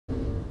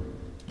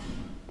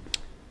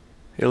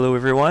Hello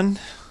everyone.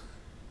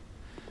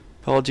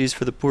 Apologies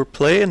for the poor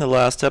play in the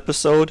last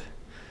episode,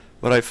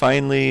 but I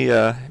finally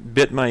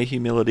bit my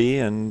humility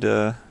and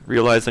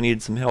realized I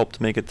needed some help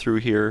to make it through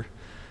here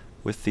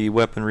with the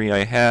weaponry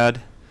I had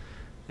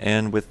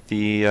and with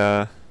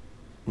the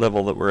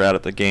level that we're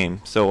at the game.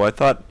 So I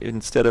thought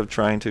instead of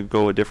trying to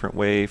go a different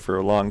way for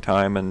a long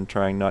time and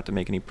trying not to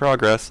make any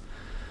progress,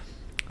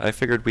 I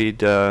figured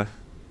we'd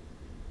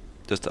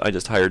I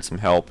just hired some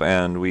help,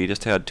 and we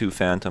just had two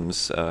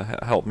phantoms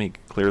help me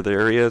clear the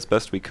area as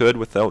best we could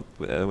with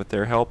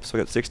their help. So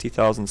I got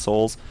 60,000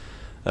 souls.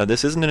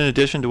 This isn't in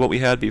addition to what we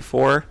had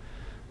before.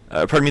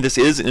 Pardon me. This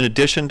is in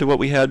addition to what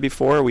we had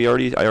before. I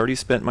already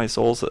spent my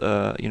souls,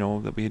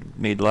 that we had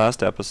made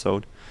last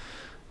episode,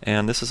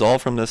 and this is all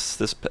from this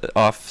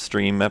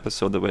off-stream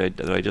episode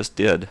that I just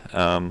did.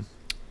 The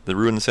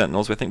Ruined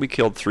Sentinels. I think we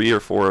killed 3 or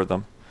 4 of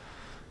them.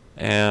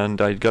 And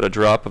I got a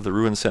drop of the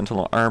Ruined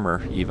Sentinel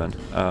armor even.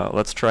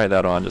 Let's try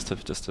that on just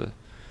to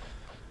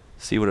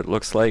see what it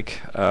looks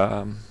like.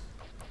 Nothing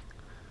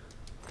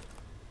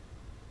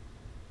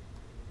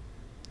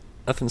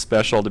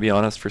special, to be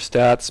honest, for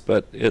stats,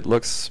 but it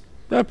looks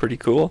pretty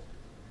cool.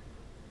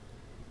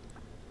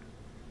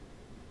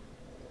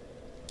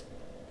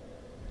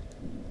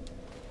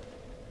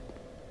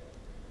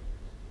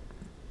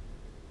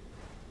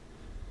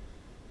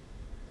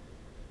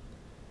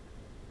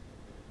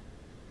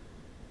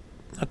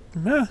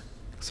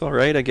 It's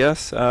alright, I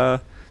guess.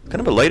 Kind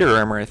of a lighter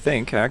armor, I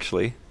think,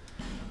 actually.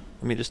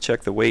 Let me just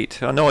check the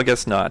weight. Oh, no, I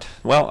guess not.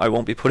 Well, I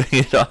won't be putting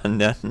it on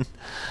then.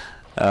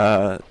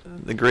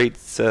 The great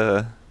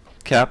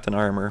captain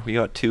armor, we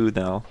got 2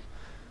 now.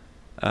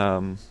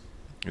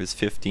 It was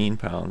 15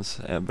 pounds,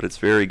 but it's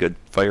very good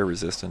fire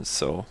resistance,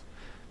 so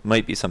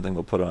might be something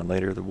we'll put on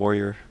later.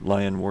 The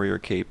lion warrior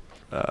cape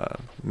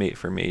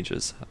for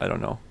mages. I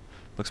don't know.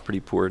 Looks pretty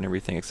poor and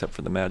everything except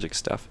for the magic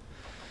stuff.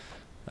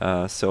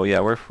 So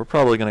yeah, we're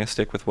probably going to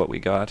stick with what we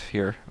got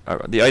here.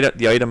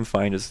 The item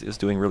find is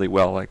doing really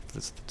well. Like,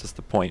 that's just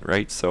the point,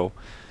 right? So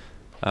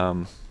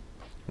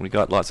we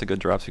got lots of good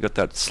drops. We got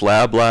that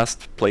slab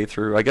last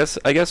playthrough. I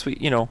guess we,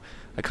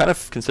 I kind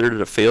of considered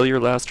it a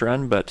failure last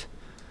run, but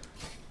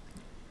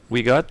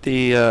we got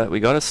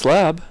a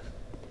slab.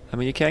 I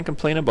mean, you can't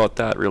complain about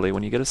that really.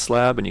 When you get a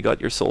slab and you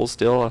got your soul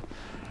still,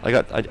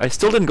 I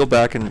still didn't go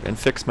back and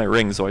fix my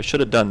ring, so I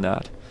should have done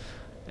that.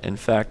 In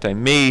fact, I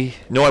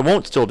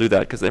won't still do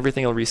that because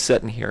everything will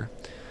reset in here.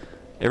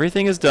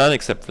 Everything is done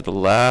except for the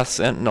last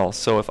sentinel.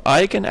 So if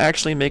I can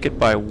actually make it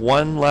by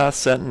one last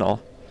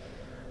sentinel,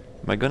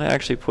 am I going to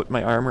actually put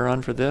my armor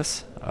on for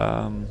this?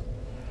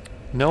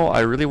 No,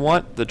 I really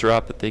want the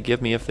drop that they give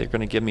me if they're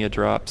going to give me a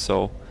drop.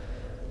 So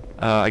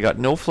I got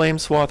no flame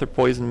swath or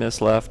poison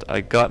mist left.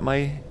 I got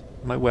my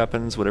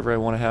weapons, whatever I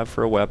want to have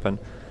for a weapon.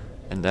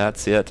 And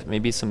that's it.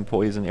 Maybe some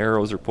poison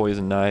arrows or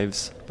poison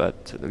knives,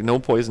 but no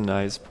poison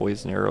knives.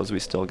 Poison arrows we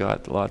still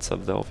got lots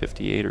of, though,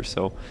 58 or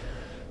so.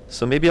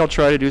 So maybe I'll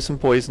try to do some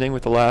poisoning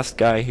with the last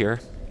guy here.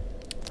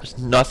 There's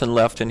nothing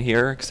left in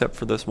here except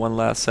for this one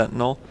last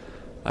sentinel.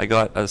 I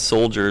got a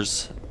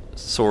soldier's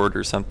sword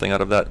or something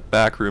out of that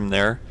back room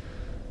there.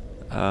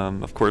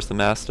 Of course, the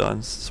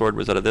Mastodon's sword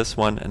was out of this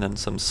one, and then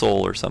some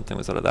soul or something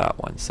was out of that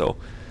one. So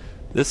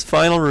this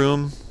final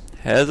room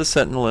has a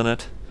sentinel in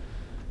it.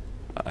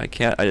 I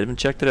haven't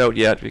checked it out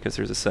yet because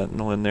there's a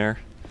sentinel in there.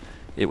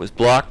 It was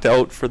blocked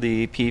out for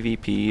the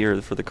PvP,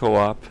 or for the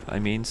co-op, I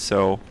mean,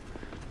 so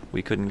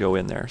we couldn't go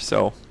in there.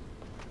 So,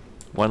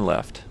 one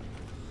left.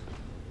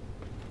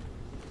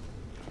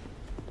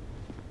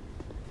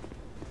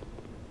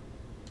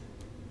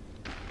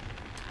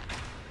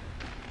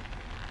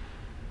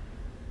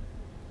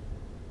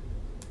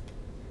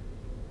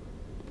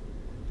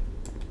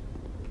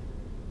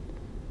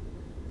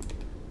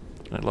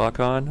 Can I lock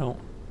on? No.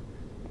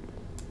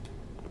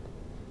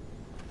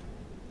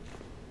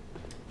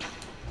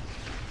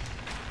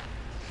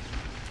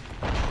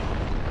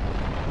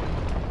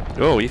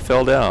 Oh, he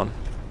fell down.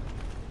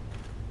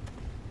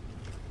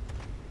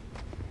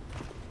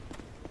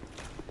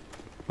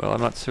 Well, I'm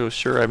not so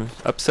sure I'm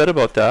upset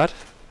about that.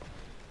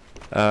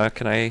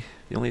 The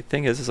only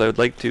thing is I would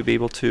like to be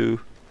able to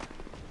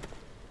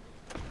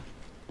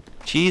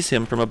cheese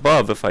him from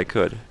above if I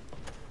could.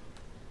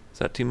 Is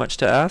that too much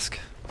to ask?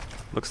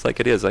 Looks like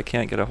it is. I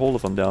can't get a hold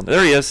of him down there.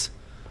 There he is!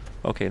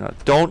 Okay, now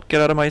don't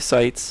get out of my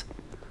sights.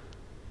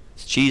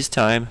 It's cheese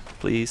time,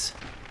 please.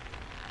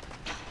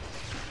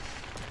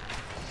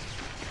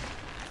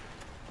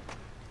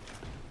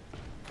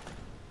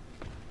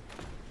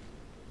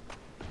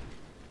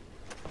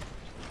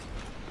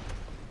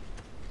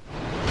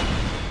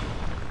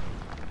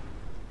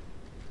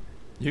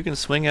 You can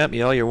swing at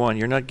me all you want.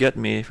 You're not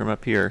getting me from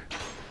up here.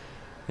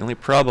 The only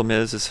problem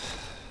is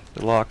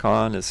the lock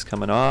on is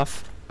coming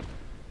off.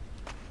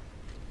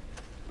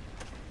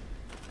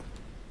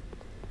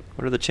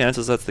 What are the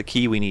chances that's the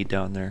key we need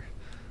down there?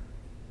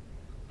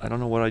 I don't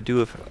know what I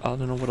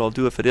don't know what I'll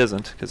do if it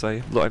isn't, because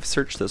I've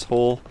searched this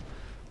whole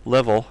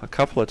level a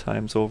couple of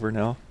times over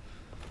now.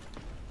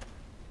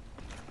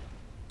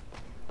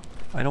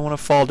 I don't want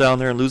to fall down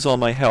there and lose all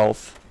my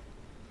health.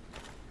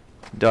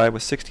 Die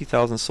with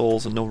 60,000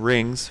 souls and no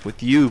rings,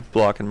 with you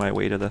blocking my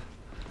way to the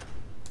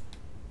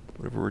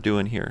whatever we're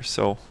doing here.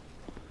 So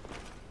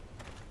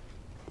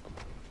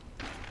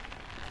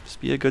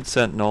just be a good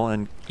sentinel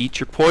and eat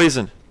your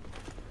poison.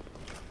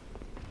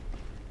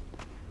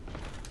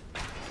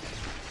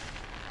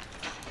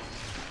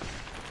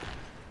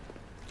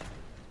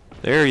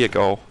 There you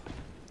go.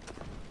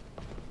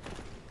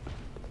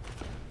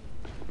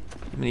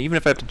 I mean, even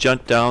if I have to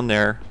jump down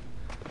there,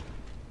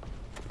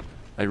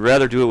 I'd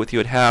rather do it with you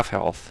at half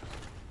health.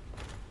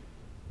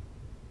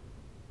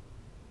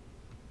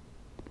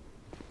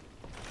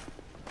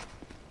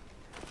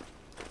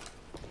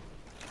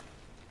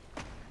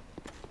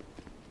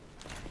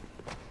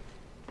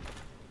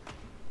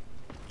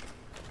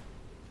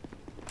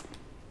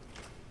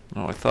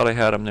 Oh, I thought I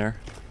had him there.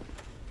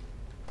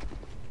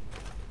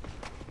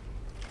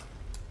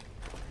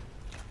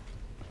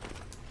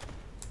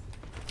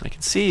 I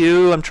can see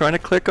you. I'm trying to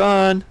click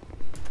on.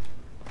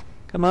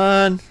 Come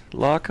on,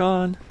 lock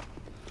on.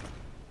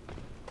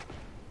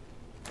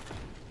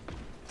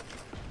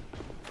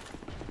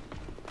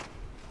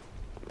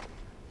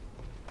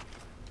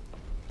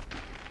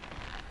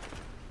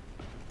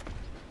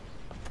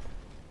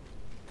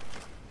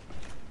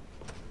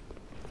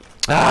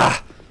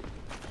 Ah!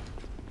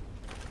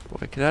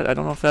 Boy, I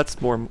don't know if that's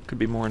could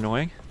be more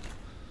annoying.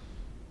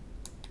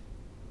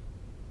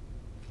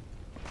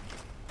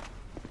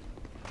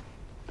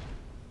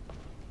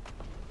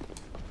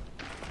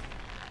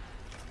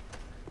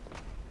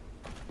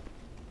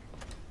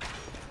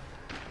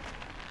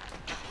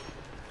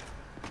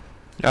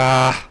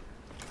 Ah!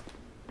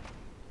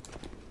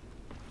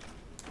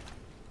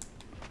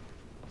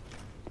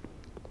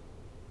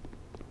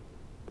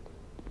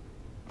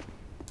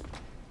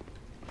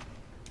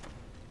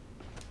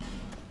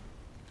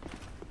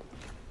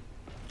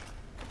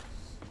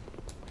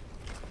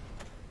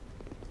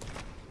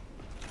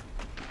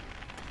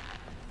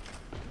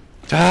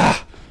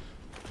 Ah!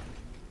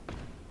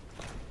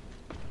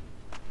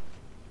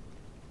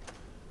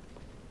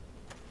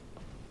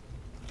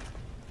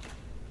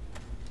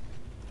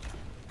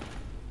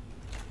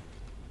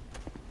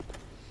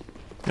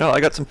 No, I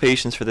got some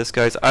patience for this,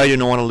 guys. I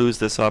didn't want to lose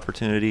this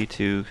opportunity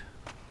to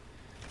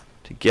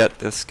get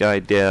this guy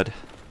dead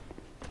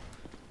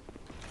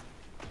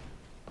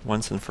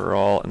once and for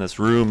all, and this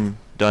room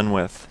done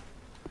with.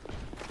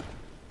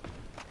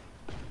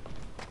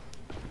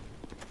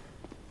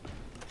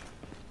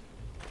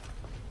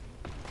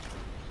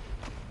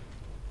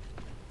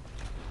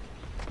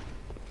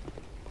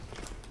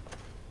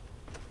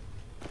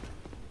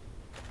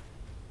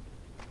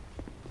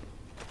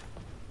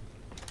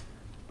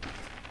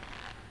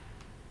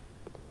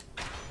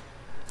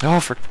 Oh,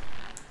 for...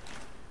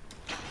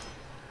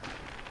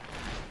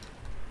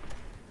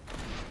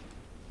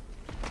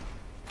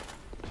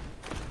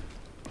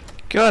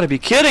 Gotta be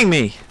kidding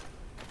me!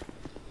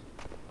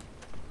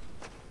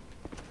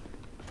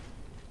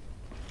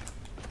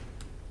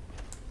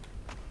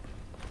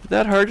 Is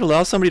that hard to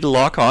allow somebody to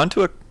lock on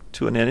to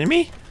an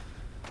enemy?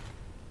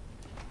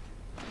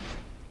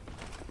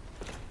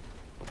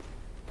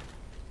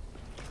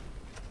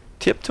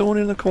 Tiptoeing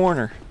in the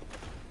corner.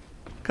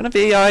 What kind of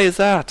AI is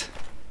that?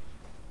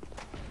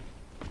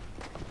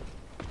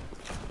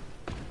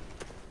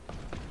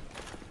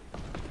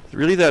 Is it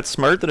really that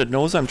smart that it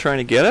knows I'm trying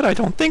to get it? I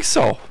don't think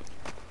so.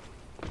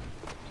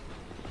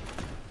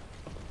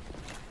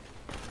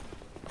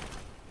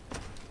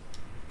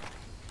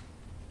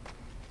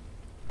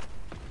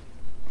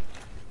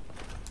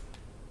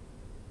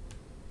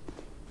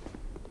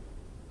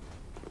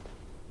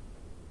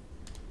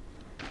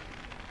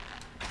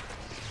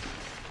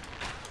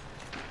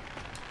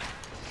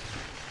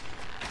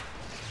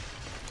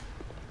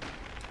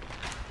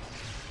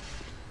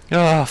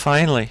 Ah,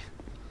 finally.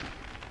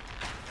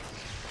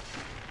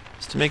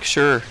 Just to make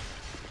sure.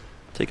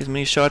 Take as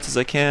many shots as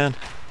I can.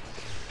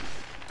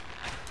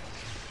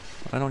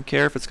 I don't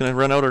care if it's going to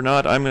run out or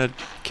not. I'm going to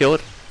kill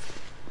it.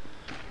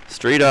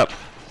 Straight up.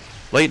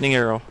 Lightning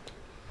arrow.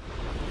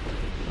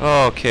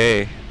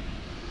 Okay.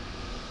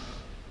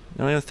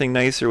 The only thing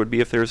nicer would be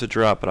if there's a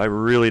drop, but I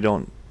really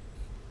don't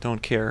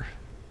care.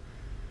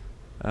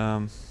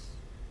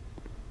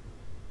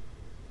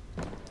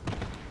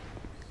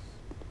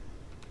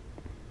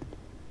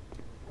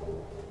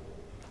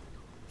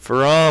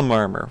 From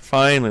armor.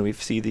 Finally, we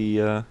see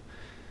the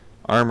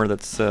armor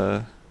that's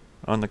on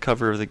the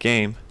cover of the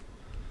game.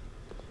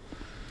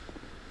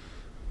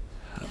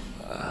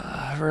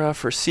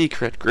 For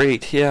secret,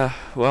 great. Yeah.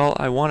 Well,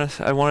 I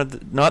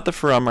wanted not the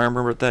from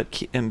armor, but that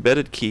key,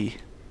 embedded key.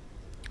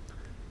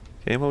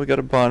 Okay. Well, we got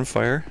a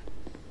bonfire.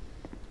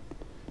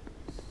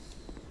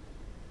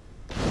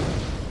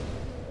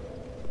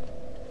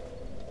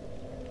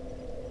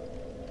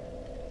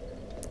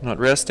 Not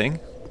resting.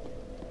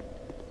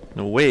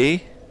 No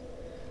way.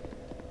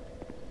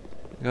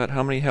 I got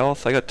how many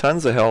health? I got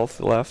tons of health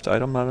left.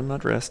 I'm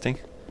not resting.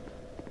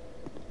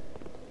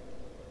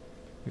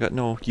 I got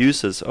no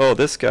uses. Oh,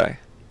 this guy.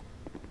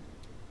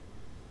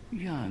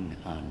 Young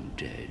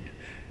undead,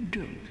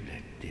 don't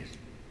let this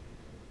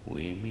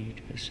We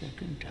meet a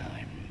second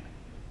time.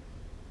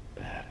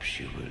 Perhaps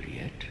you will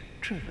yet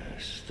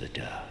traverse the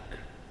dark.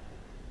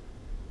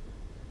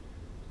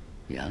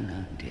 Young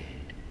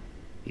undead,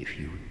 if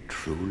you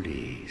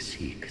truly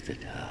seek the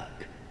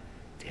dark,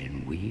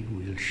 then we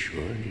will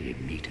surely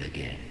meet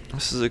again.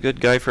 This is a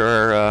good guy for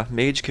our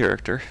mage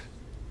character.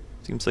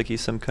 Seems like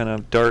he's some kind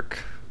of dark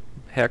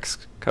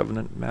hex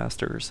covenant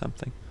master or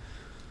something.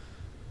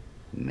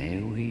 May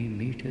we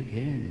meet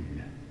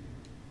again.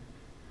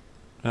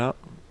 Well,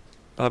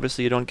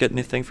 obviously you don't get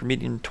anything for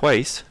meeting him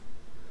twice.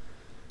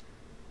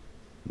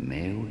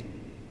 May we?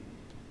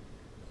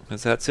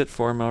 Because that's it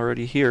for him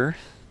already here.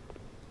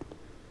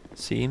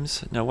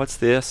 Seems. Now what's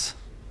this?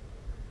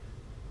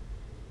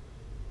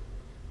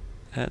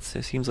 It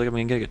seems like I'm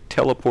going to get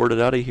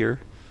teleported out of here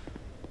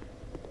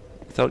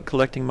without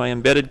collecting my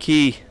embedded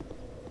key.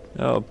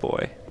 Oh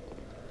boy.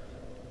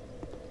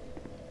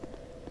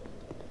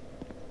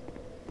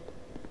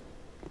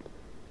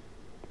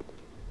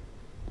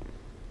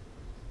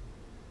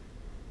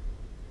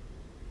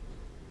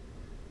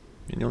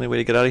 And the only way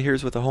to get out of here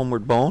is with a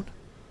homeward bone.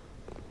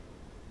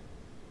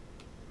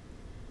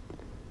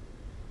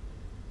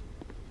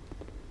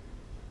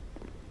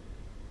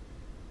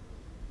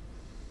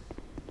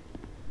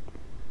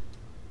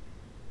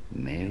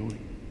 May we?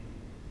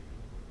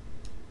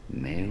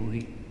 May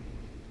we?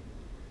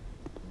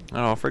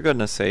 Oh, for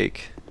goodness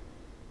sake.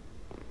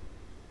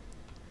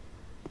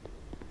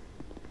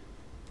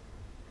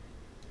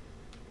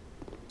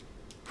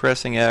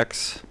 Pressing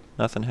X,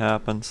 nothing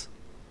happens.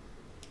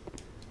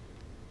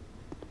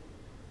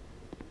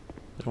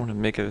 I don't want to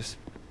make a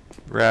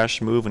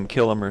rash move and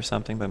kill him or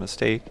something by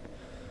mistake.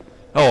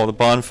 Oh, the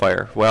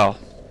bonfire. Well,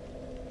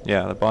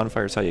 yeah, the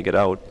bonfire is how you get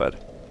out,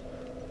 but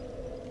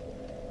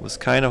was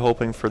kind of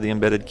hoping for the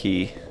embedded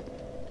key.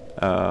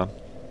 Not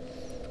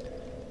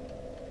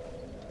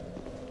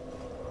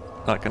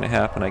going to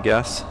happen, I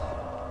guess.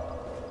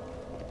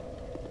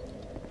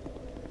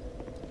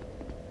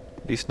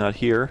 At least not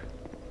here.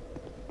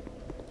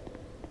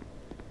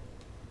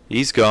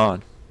 He's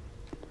gone.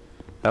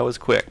 That was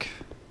quick.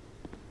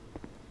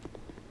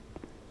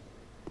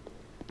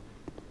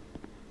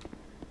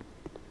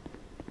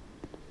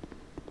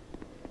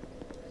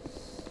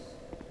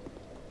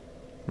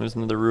 There's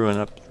another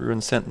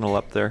ruin sentinel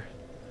up there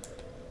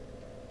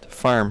to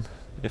farm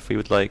if we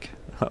would like.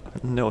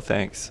 No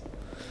thanks.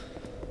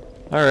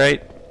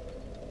 Alright.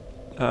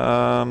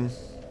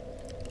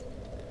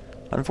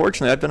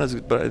 Unfortunately I've done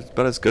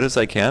about as good as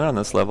I can on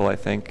this level, I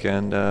think,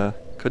 and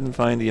couldn't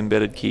find the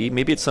embedded key.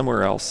 Maybe it's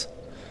somewhere else.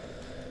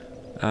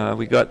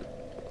 We got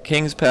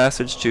King's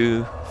Passage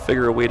to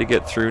figure a way to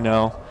get through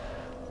now.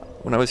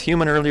 When I was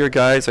human earlier,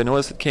 guys, I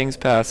noticed at King's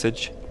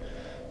Passage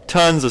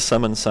tons of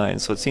summon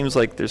signs, so it seems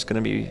like there's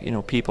going to be, you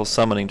know, people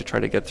summoning to try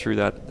to get through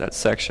that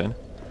section.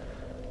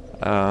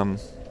 I'm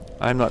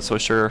not so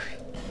sure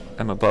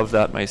I'm above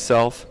that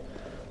myself.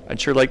 I'd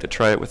sure like to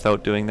try it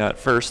without doing that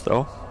first,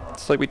 though.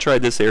 It's like we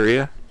tried this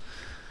area.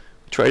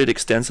 We tried it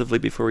extensively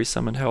before we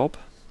summoned help.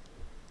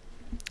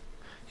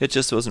 It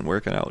just wasn't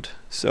working out.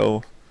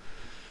 So,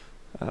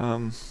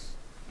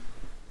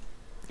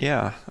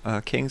 yeah,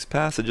 King's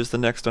Passage is the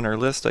next on our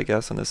list, I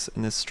guess, in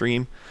this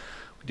stream.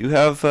 We do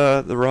have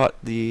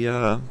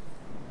the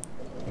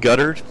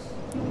Guttered,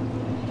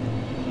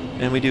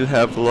 and we do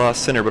have the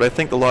Lost Sinner, but I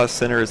think the Lost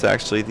Sinner is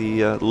actually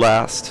the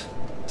last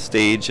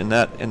stage in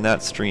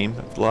that stream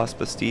of the Lost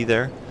Bastille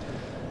there,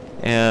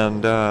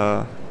 and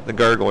the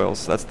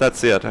Gargoyles.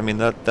 That's it. I mean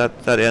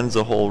that ends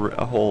a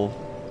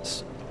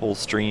whole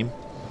stream.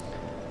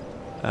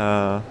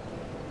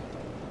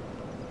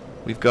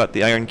 We've got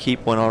the Iron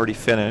Keep one already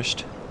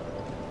finished,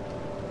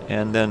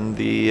 and then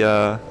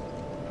the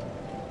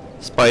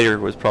Spider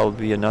was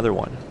probably another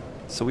one.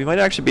 So we might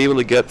actually be able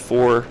to get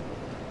four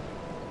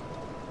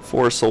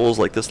souls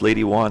like this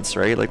lady wants,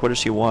 right? Like, what does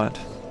she want?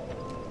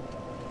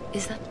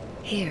 Is that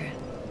here?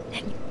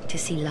 To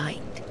see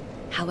light,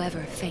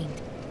 however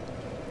faint.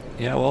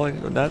 Yeah, well,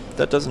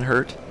 that doesn't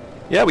hurt.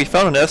 Yeah, we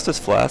found an Estus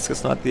flask.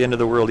 It's not the end of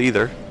the world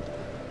either.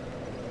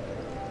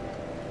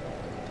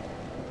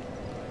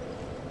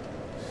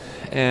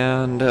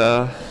 And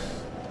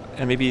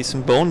maybe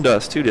some bone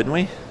dust too, didn't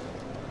we?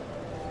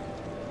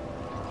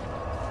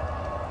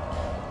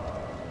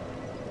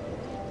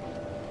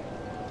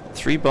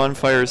 Three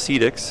bonfire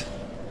acetics.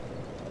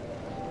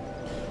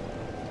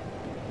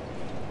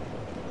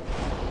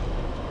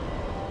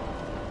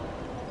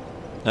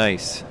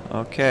 Nice.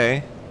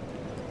 Okay.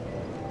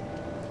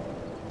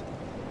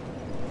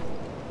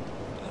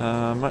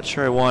 I'm not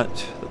sure I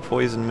want the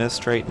poison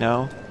mist right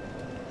now.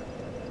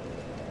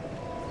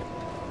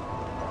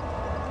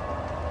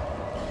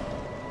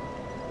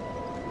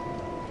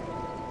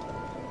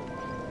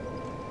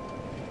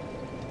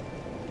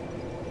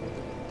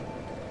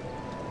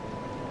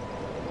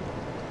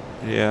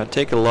 Yeah, it'd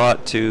take a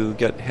lot to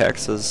get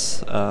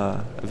hexes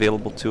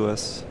available to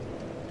us.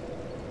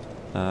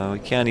 We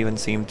can't even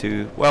seem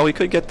to... Well, we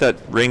could get that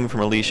ring from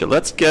Alicia.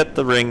 Let's get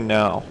the ring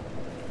now.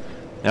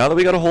 Now that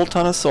we got a whole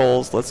ton of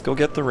souls, let's go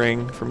get the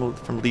ring from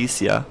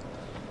Alicia.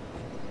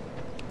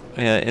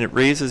 and it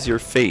raises your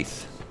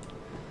faith.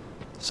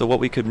 So what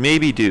we could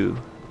maybe do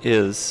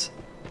is,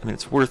 I mean,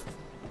 it's worth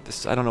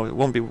this. I don't know. It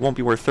won't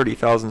be worth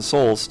 30,000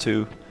 souls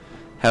to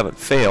have it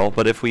fail.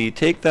 But if we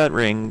take that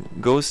ring,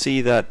 go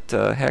see that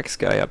hex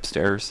guy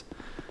upstairs,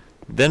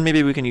 then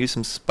maybe we can use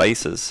some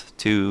spices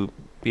to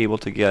be able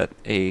to get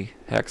a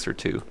hex or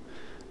two.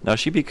 Now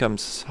she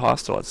becomes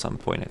hostile at some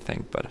point, I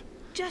think, but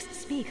Just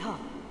speak up.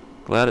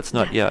 glad it's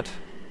not yet.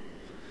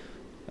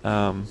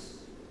 We'll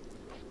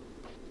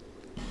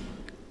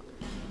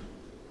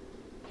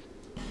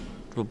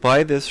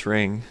buy this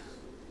ring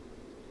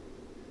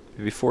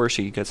before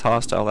she gets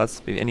hostile.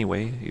 That's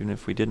anyway, even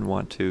if we didn't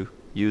want to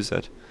use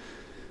it.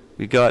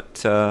 We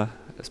got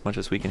as much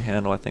as we can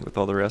handle, I think, with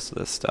all the rest of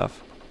this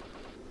stuff.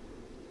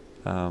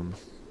 Yeah,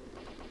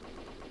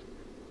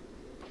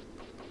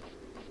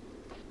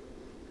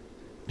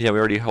 we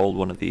already hold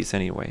one of these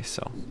anyway,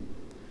 so.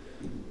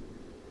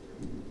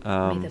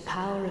 May the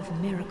power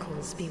of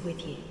miracles be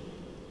with you.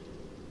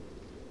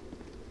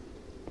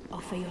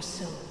 Offer your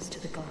souls to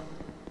the god.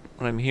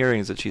 What I'm hearing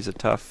is that she's a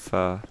tough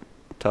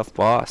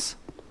boss.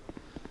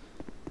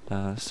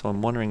 So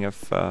I'm wondering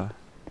if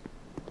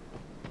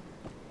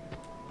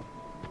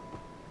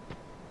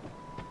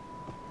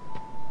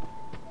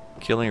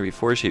killing her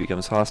before she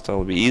becomes hostile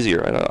would be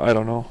easier. I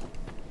don't know.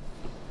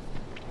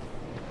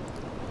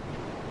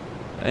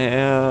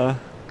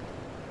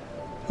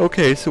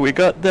 Okay, so we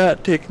got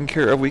that taken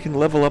care of. We can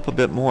level up a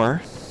bit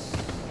more.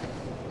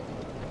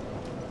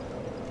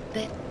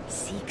 But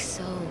seek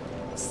soul,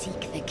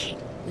 seek the king,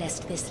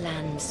 lest this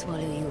land swallow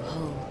you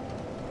whole.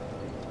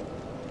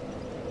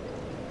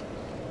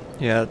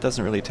 Yeah, it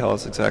doesn't really tell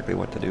us exactly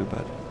what to do,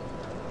 but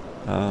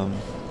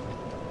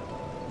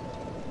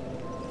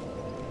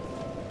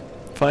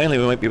finally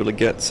we might be able to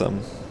get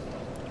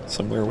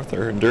somewhere with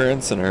our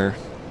endurance and our,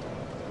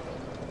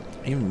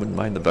 I even wouldn't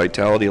mind the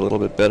vitality a little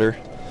bit better.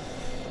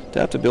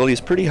 Adaptability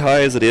is pretty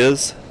high as it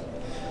is.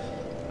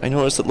 I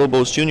noticed that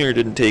Lobos Jr.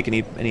 didn't take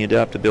any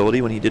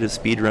adaptability when he did his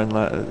speed run,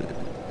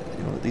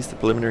 at least the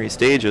preliminary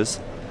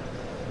stages.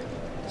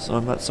 So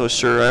I'm not so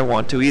sure I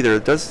want to either.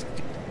 It does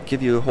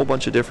give you a whole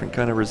bunch of different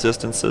kind of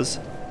resistances.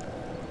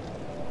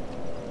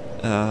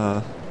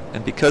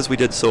 And because we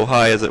did so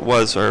high as it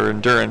was, our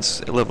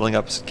endurance leveling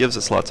up gives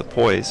us lots of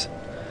poise.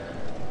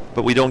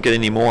 But we don't get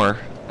any more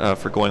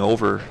for going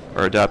over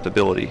our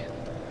adaptability.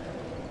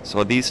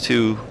 So these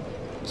two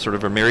sort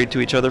of are married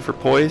to each other for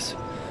poise.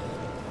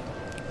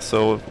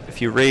 So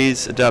if you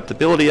raise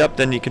adaptability up,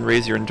 then you can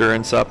raise your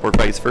endurance up, or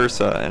vice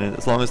versa. And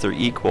as long as they're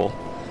equal,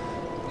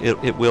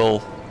 it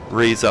will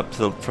raise up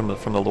from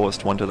the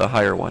lowest one to the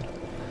higher one,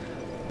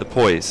 the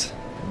poise.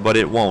 But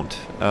it won't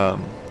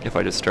if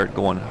I just start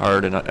going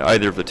hard in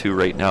either of the two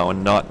right now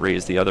and not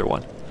raise the other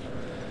one.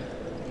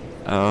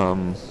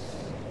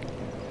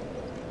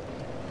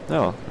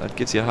 No, that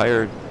gives you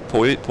higher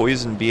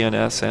poison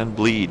BNS and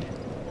bleed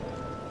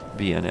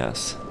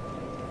BNS.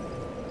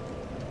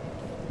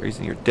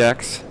 Raising your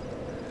dex.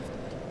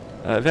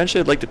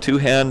 Eventually I'd like to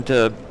two-hand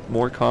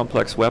more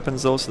complex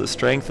weapons though, so the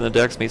strength and the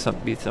dex may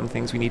be some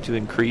things we need to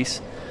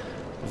increase.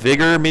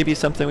 Vigor may be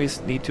something we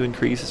need to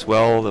increase as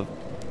well.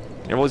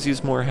 You always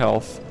use more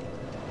health,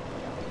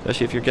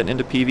 especially if you're getting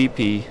into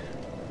PvP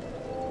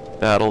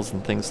battles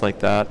and things like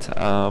that.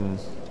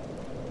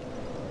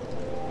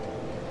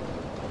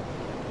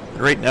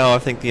 Right now I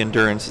think the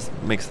endurance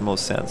makes the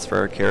most sense for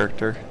our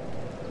character.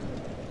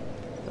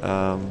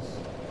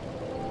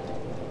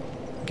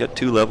 Get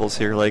 2 levels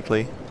here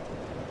likely.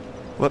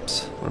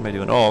 Whoops, what am I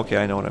doing? Oh, okay,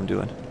 I know what I'm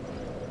doing.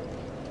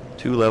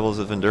 2 levels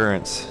of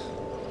endurance.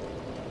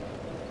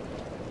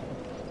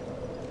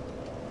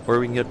 Or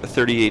we can get a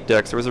 38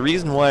 dex. There was a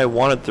reason why I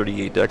wanted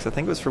 38 dex. I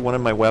think it was for one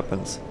of my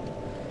weapons.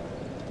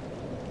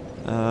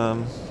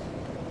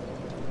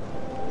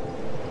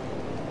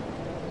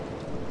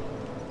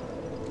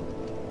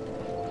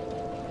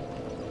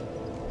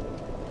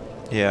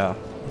 Yeah,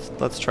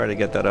 let's try to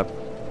get that up a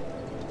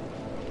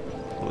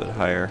little bit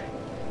higher.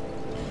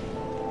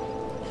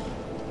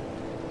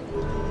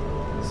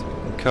 So we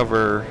can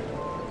cover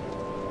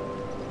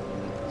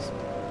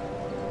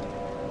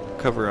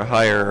a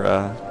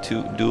higher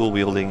dual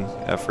wielding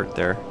effort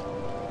there.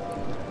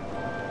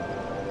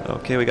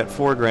 Okay, we got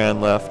 4 grand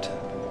left.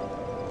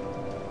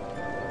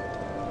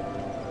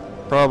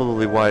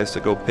 Probably wise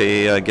to go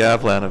pay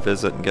Gavlan a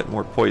visit and get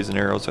more poison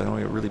arrows. I know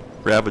we really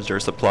ravaged our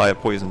supply of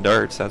poison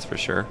darts, that's for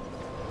sure.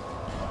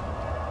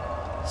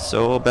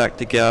 So back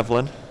to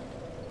Gavlan.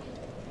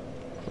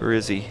 Where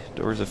is he?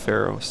 Doors of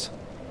Pharos.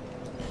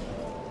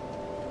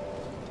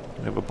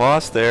 We have a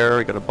boss there.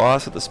 We got a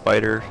boss at the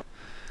spider.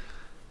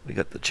 We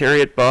got the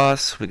chariot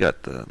boss. We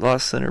got the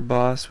Lost Center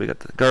boss. We got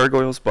the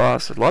gargoyles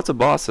boss. There's lots of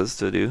bosses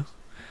to do.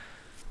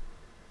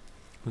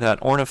 That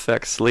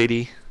Ornifex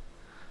lady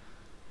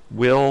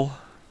will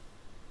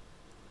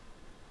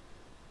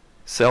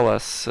sell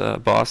us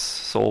boss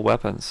soul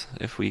weapons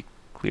if we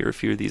clear a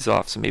few of these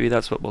off. So maybe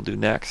that's what we'll do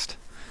next.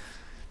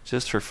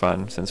 Just for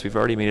fun, since we've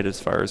already made it as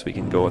far as we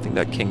can go. I think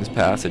that King's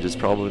Passage is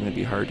probably going to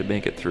be hard to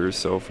make it through,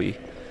 so if we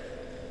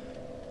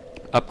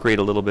upgrade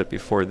a little bit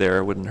before there,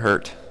 it wouldn't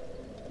hurt.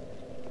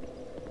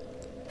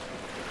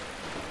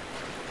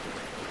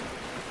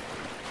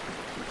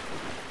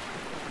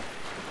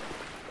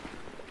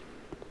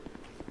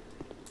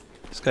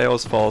 This guy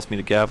always follows me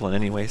to Gavlin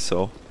anyway,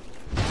 so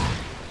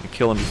I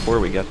kill him before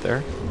we get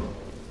there.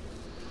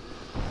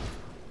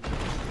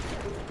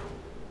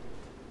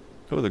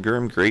 Oh, the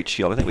Gurm Great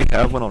Shield. I think we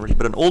have one already,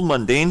 but an old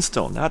mundane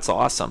stone. That's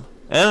awesome.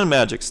 And a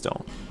magic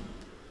stone.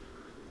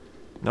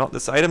 No,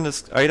 this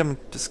item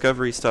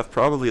discovery stuff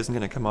probably isn't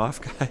going to come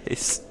off,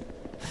 guys.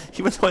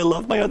 Even though I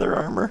love my other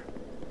armor.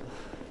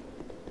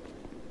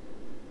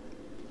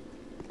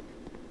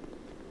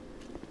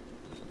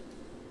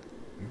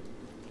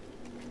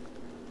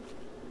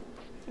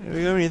 Do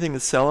we have anything to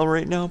sell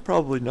right now?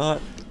 Probably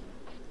not.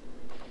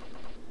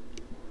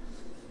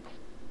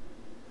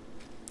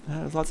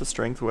 There's lots of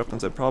strength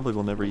weapons I probably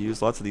will never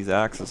use. Lots of these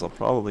axes I'll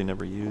probably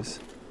never use.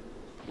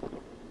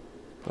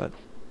 But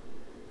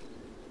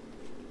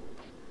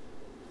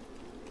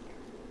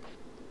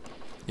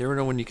you never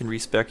know when you can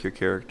respec your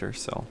character,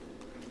 so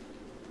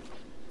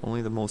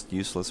only the most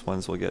useless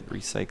ones will get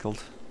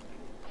recycled.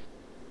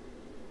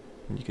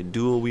 And you can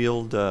dual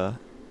wield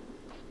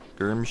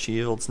Gurm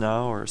shields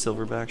now, or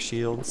silverback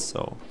shields,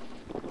 so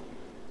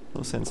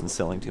no sense in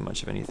selling too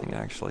much of anything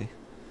actually.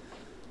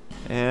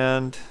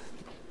 And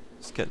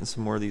just getting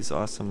some more of these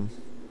awesome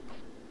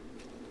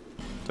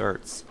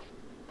darts.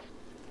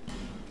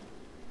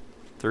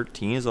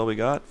 13 is all we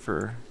got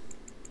for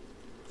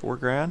 4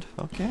 grand.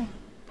 Okay.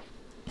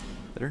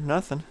 Better than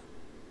nothing.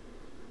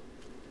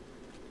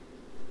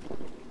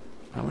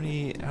 How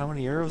many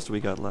arrows do we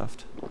got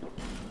left?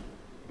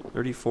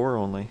 34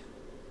 only.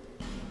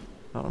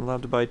 Not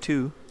allowed to buy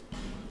 2.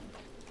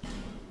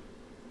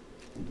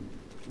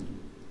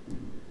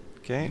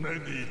 Okay.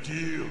 Many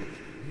deal,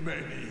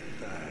 many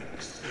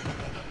thanks.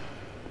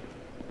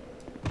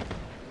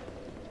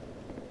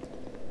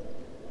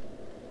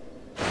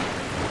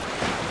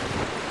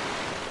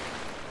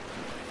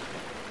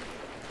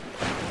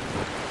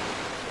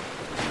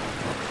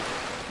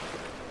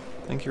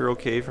 I think you're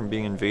okay from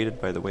being invaded,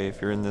 by the way,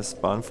 if you're in this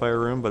bonfire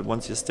room, but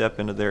once you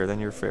step into there, then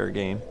you're fair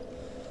game.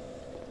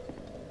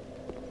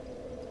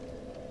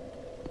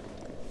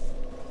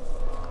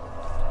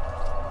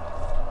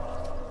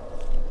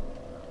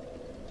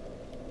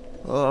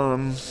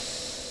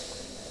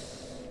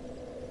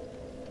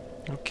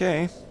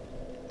 Okay.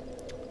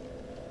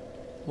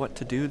 What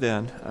to do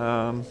then?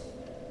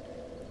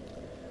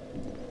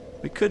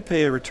 We could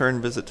pay a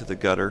return visit to the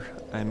gutter.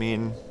 I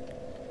mean,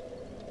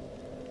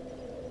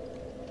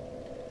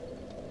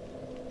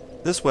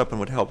 this weapon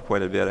would help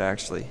quite a bit,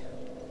 actually.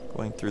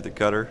 Going through the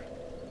gutter.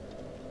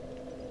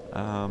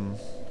 I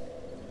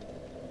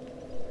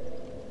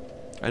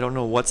don't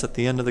know what's at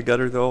the end of the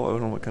gutter, though. I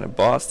don't know what kind of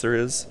boss there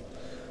is.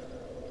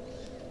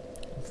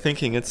 I'm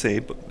thinking it's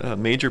a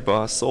major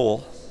boss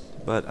soul,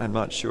 but I'm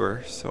not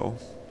sure, so...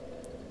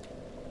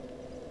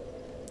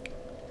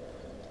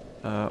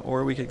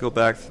 or we could go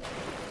back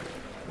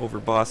over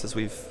bosses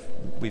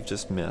we've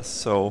just missed,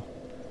 so...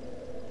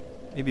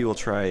 Maybe we'll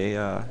try,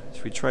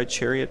 should we try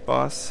Chariot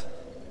Boss?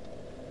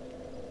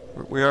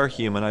 We are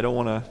human. I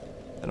don't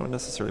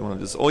necessarily want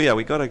to just... Oh yeah,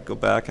 we gotta go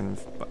back and...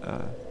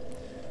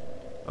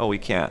 oh, we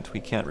can't.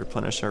 We can't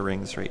replenish our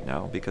rings right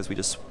now because we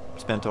just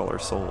spent all our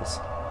souls.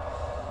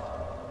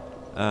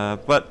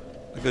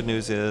 But the good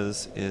news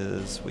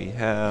is we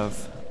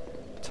have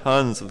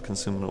tons of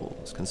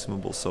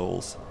consumable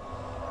souls.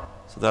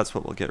 So that's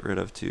what we'll get rid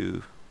of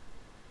to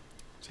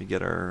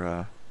get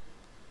our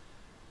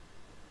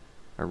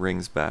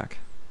rings back.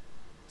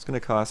 It's going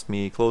to cost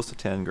me close to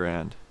 10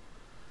 grand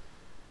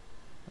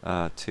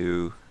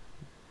to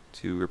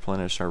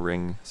replenish our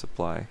ring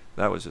supply.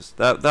 That was just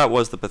that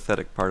was the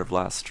pathetic part of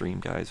last stream,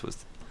 guys,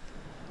 was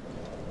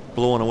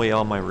blowing away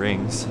all my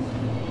rings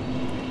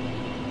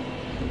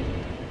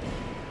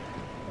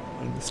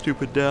and the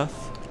stupid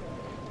death.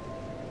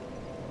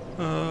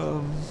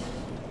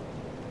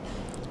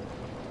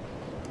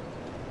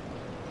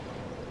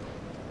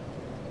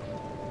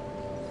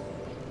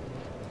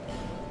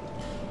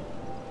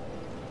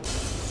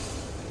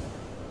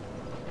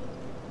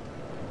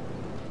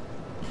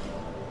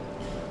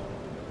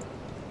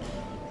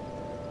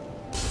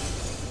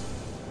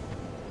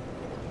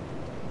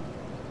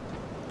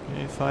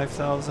 Okay,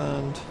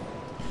 5,000.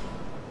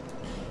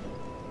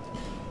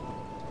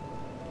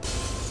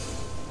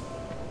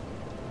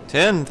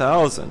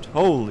 $10,000.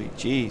 Holy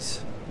jeez.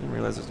 Didn't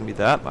realize it was gonna be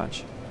that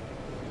much.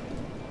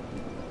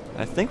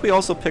 I think we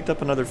also picked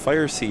up another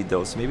fire seed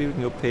though, so maybe we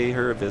can go pay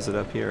her a visit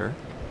up here.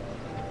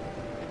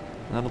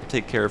 And that'll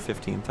take care of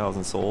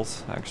 15,000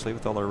 souls, actually,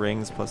 with all our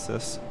rings plus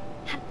this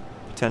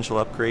potential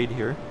upgrade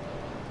here.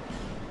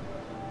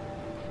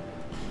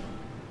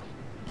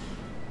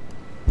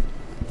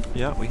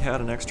 Yeah, we had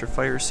an extra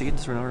fire seed,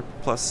 so we're now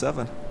plus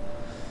 7.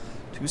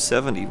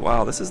 270.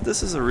 Wow, this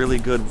is a really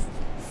good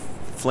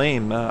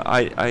flame.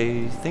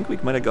 I think we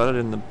might have got it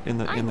in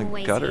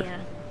the gutter. Here.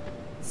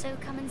 So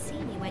come and see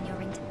me when you're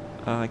in.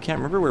 I can't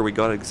remember where we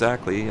got it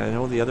exactly. I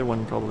know the other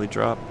one probably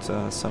dropped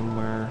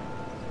somewhere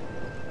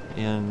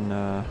in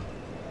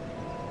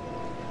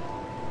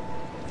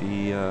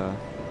the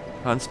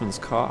Huntsman's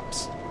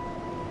Copse.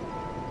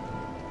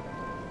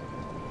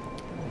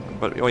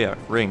 But oh yeah,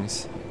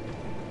 rings.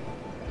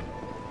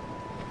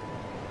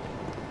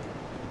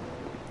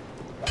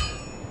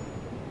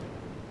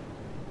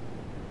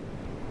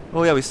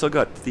 Oh yeah, we still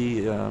got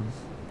the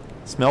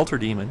smelter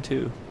demon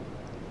too.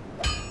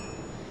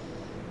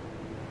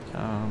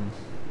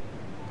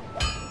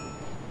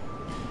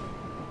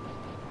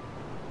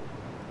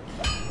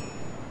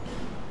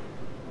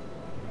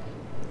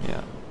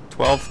 Yeah,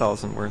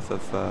 12,000 worth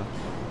of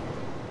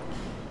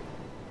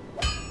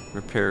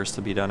repairs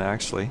to be done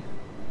actually.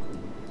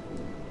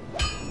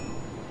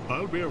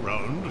 I'll be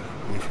around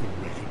if you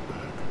make it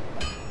back.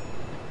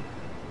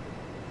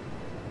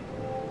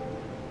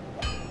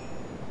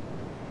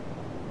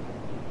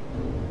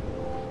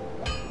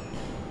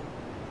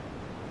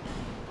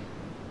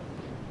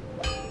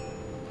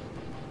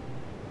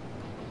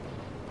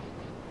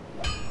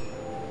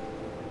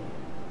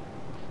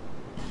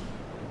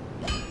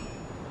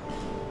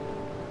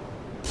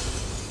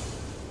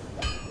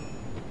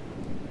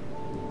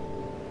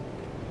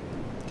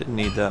 Didn't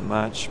need that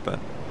much, but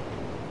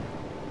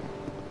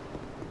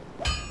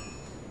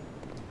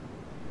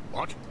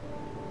What?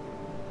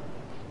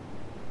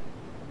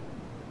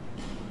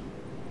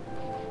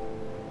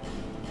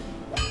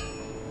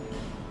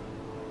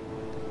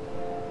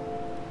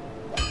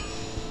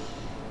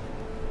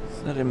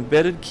 it's that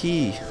embedded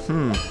key.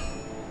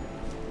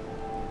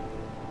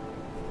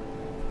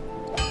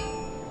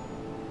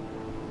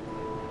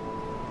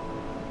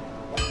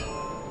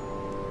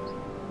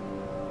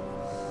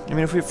 I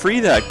mean, if we free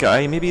that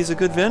guy, maybe he's a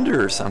good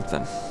vendor or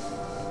something.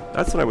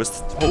 That's what I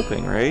was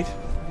hoping, right?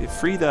 If you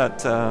free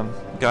that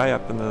guy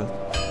up in the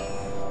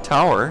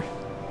tower.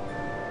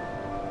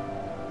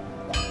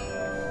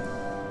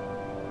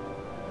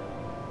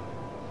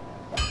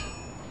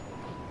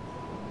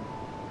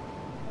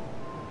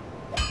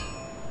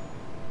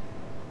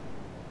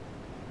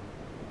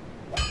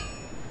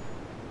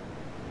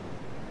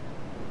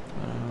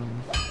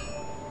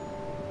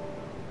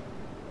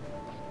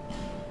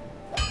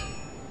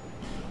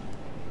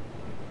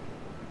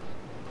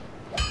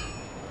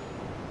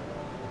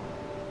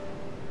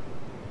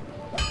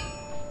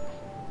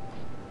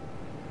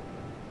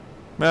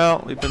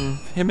 Well, we've been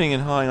hemming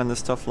and hawing on this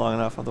stuff long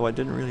enough, although I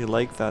didn't really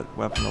like that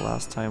weapon the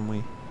last time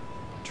we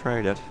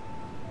tried it.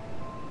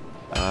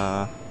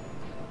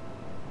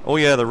 Oh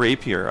yeah, the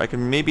rapier. I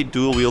can maybe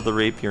dual wield the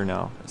rapier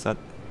now. Is that...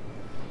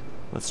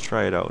 Let's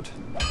try it out.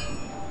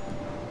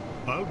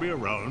 I'll be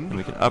around. And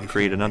we can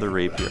upgrade another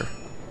rapier.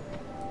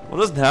 Well,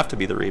 it doesn't have to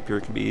be the rapier,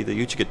 it could be the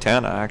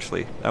Uchigatana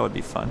actually. That would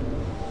be fun.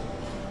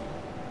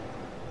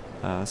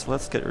 So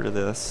let's get rid of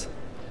this.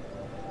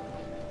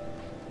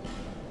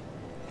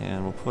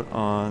 And we'll put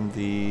on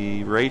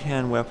the right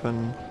hand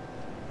weapon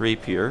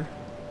rapier.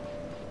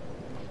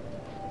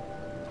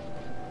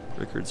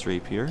 Rickard's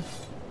rapier.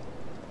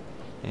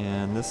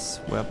 And this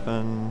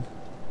weapon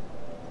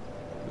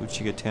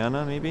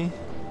Uchigatana maybe?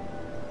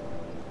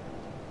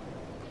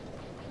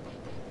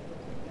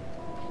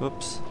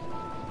 Whoops.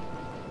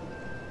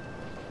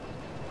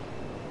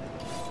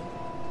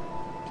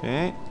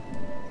 Okay.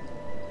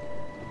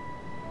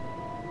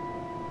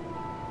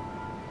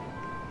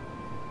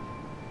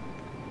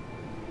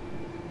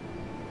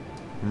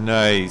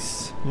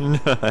 Nice.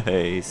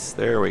 Nice.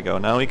 There we go.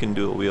 Now we can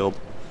dual wield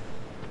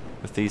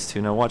with these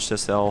two. Now watch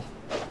this, L.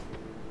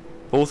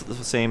 Both at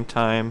the same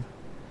time.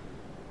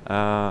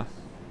 I'm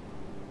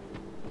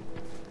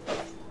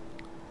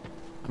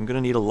gonna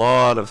need a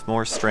lot of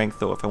more strength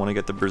though if I want to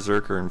get the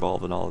Berserker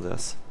involved in all of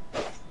this.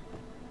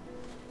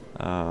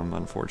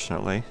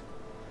 Unfortunately.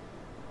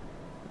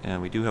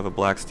 And we do have a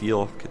black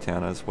steel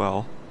katana as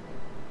well.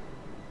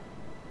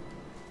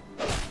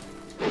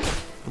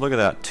 Look at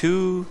that.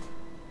 2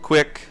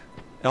 quick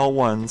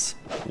L1s.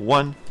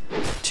 1,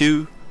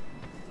 2,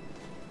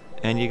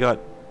 and you got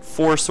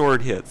 4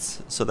 sword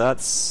hits. So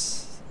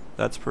that's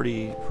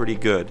pretty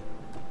good.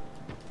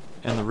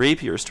 And the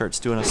rapier starts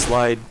doing a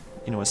slide,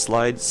 you know, a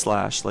slide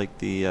slash like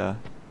the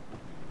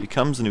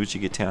becomes an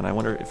Uchigatana. I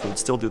wonder if it would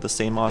still do the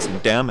same awesome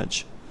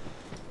damage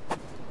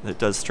that it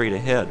does straight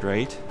ahead,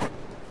 right?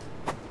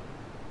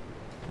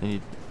 And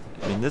you,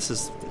 I mean, this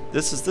is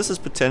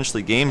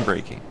potentially game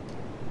breaking.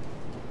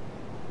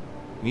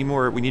 We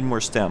need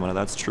more stamina.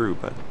 That's true,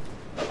 but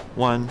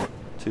 1,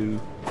 2,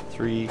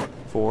 3,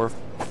 4,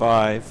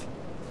 5.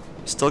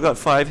 Still got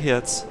 5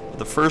 hits.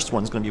 The first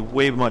one's going to be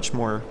way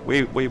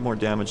more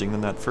damaging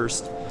than that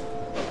first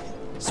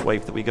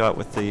swipe that we got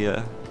with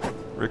the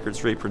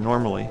Rickard's rapier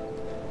normally.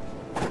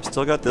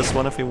 Still got this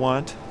one if we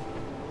want.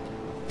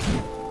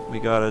 We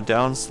got a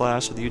down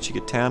slash with the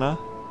Uchigatana.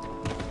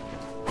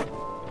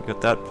 We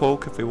got that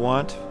poke if we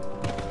want.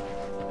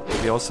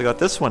 We also got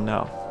this one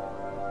now.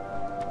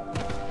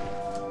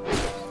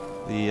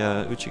 The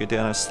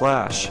Uchigatana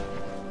slash.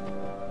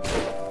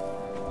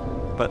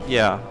 But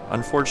yeah,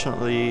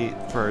 unfortunately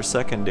for our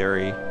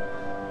secondary,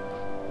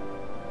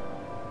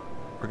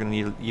 we're going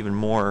to need even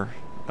more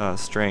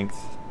strength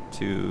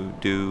to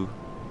do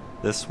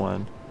this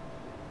one,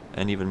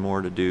 and even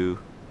more to do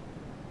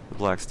the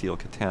black steel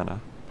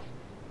katana,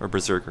 or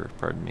berserker,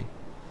 pardon me.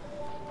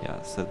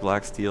 Yeah, so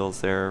black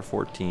steel's there,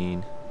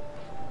 14.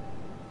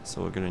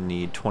 So we're going to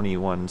need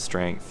 21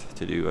 strength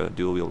to do a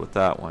dual wield with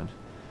that one.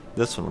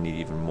 This one will need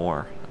even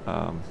more.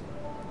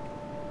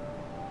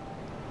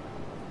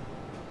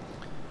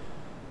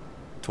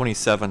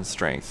 27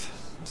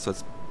 strength. So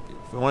it's,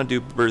 if we want to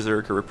do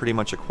Berserker, we're pretty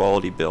much a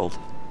quality build.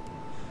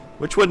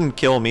 Which wouldn't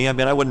kill me. I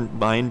mean, I wouldn't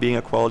mind being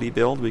a quality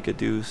build. We could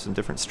do some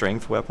different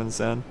strength weapons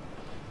then.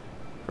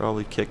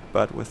 Probably kick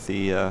butt with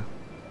the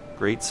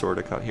great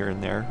sword here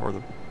and there,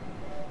 or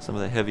some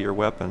of the heavier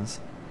weapons.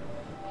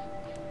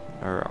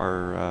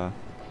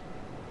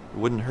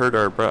 Wouldn't hurt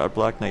our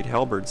Black Knight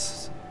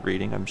Halberds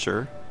reading, I'm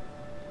sure.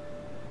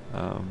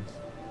 I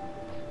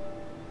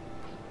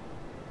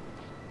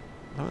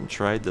haven't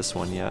tried this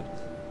one yet.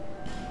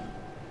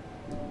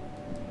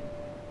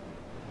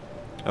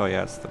 Oh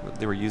yeah, it's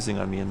they were using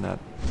on me in that.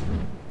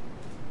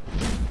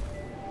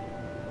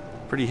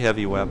 Pretty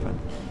heavy weapon.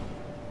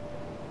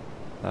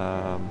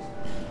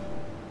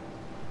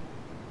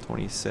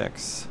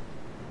 26.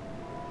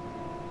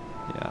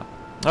 Yeah.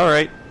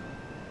 Alright.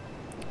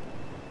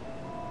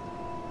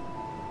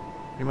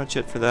 Pretty much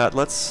it for that.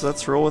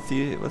 Let's roll with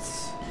the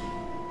let's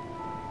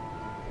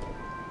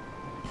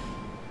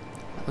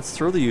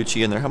throw the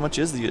Uchi in there. How much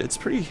is the It's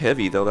pretty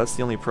heavy though, that's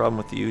the only problem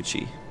with the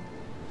Uchi.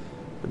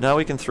 But now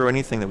we can throw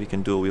anything that we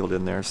can dual wield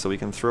in there, so we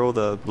can throw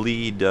the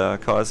bleed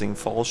causing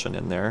falchion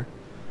in there.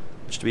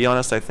 Which, to be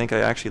honest, I think I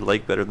actually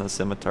like better than the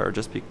scimitar,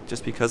 just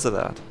because of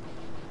that.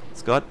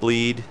 It's got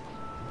bleed.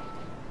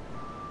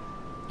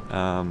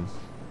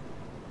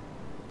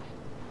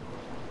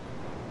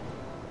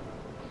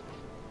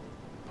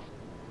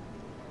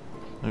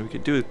 We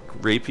could do a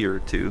rapier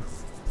too.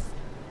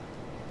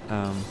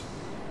 Do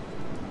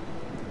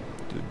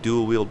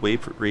dual wield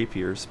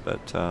rapiers,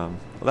 but well,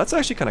 that's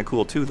actually kind of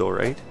cool too, though,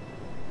 right?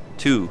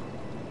 2,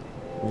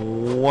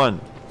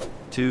 1,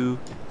 2,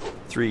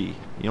 3.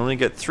 You only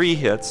get 3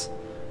 hits,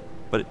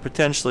 but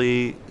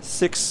potentially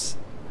 6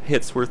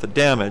 hits worth of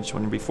damage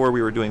when before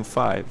we were doing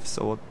 5.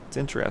 So it's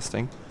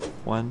interesting.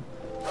 1,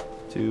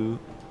 2,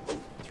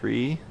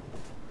 3.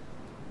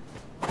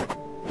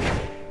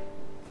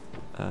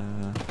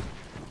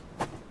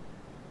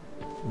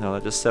 No,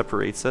 that just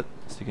separates it,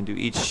 so you can do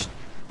each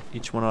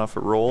one off a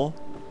roll.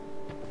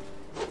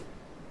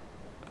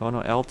 Oh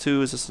no,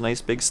 L2 is just a nice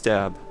big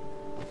stab.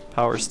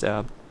 Power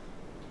stab.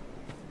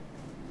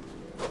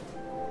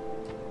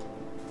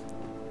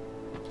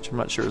 Which I'm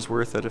not sure is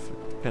worth it,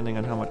 depending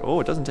on how much. Oh,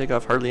 it doesn't take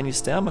off hardly any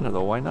stamina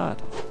though, why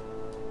not?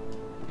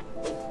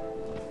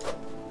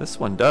 This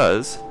one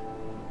does.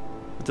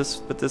 But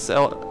this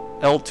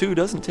L2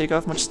 doesn't take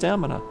off much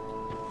stamina.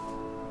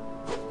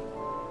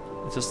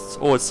 It's just,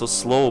 oh, it's so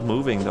slow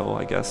moving though,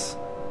 I guess.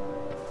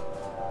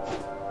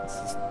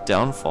 It's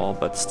downfall,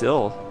 but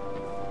still,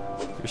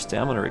 your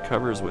stamina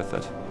recovers with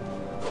it.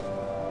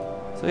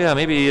 So yeah,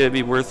 maybe it'd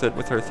be worth it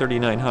with our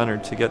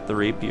 3900 to get the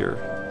rapier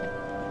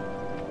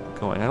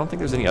going. I don't think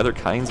there's any other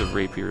kinds of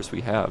rapiers we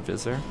have,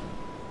 is there?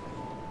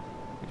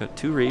 We got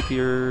 2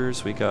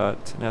 rapiers, we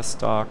got an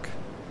S-stock.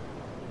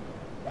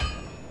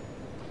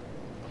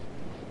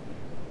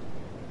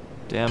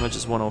 Damage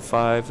is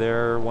 105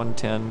 there,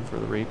 110 for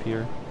the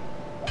rapier.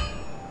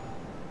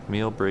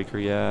 Meal breaker,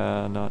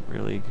 yeah, not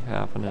really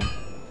happening.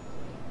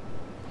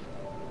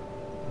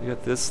 We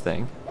got this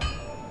thing.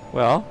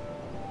 Well,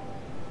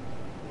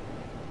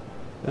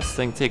 this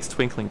thing takes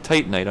Twinkling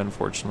Titanite,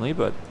 unfortunately,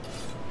 but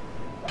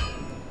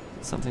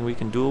something we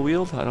can dual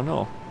wield? I don't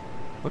know.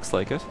 Looks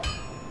like it.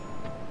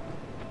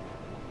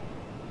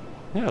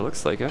 Yeah, it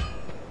looks like it.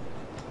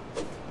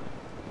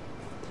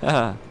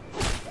 Haha.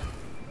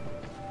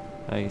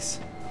 Nice.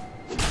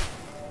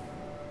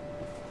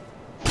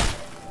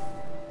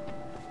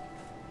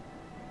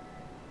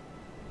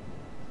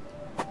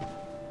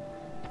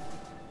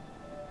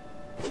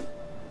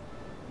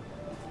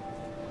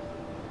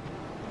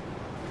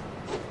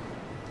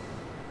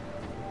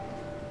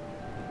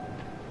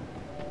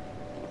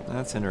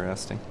 That's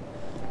interesting.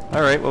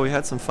 Alright, well, we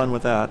had some fun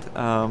with that.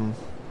 How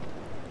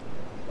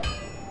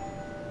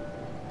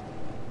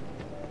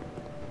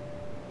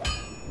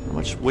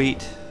much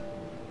weight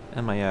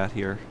am I at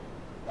here?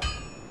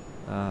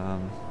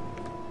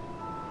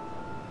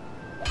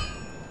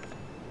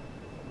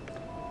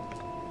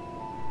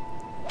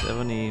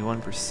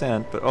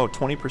 71%, but oh,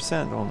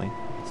 20% only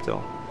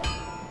still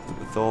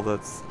with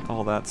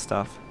all that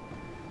stuff.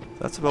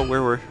 That's about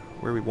where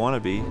we want to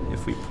be.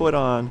 If we put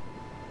on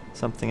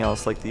something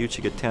else like the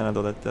Uchigatana,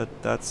 though,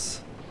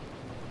 that's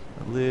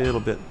a little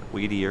bit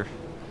weightier.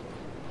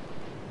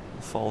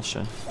 The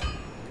falchion.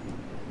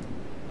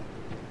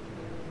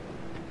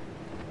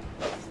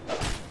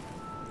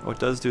 Oh, it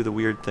does do the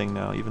weird thing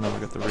now, even though we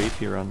got the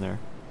rapier on there.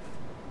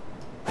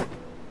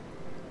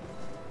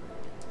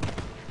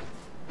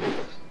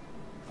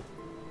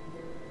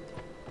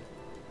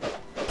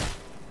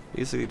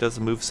 Basically, it does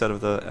the moveset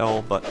of the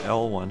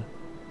L one.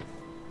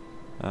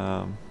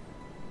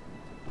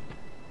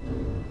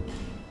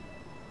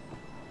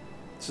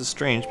 This is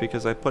strange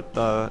because I put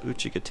the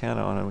Uchigatana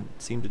on and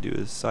it seemed to do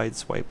a side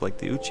swipe like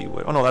the Uchi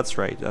would. Oh no, that's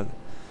right.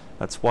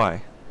 That's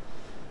why.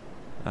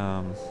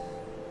 Well,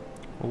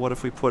 what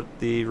if we put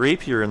the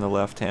rapier in the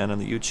left hand and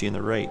the Uchi in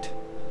the right?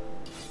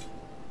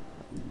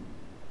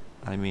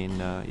 I mean,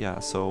 yeah,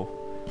 so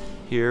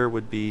here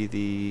would be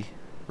the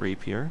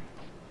rapier.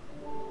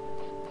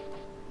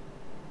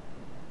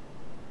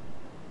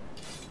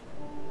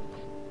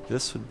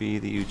 This would be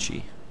the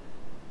Uchi.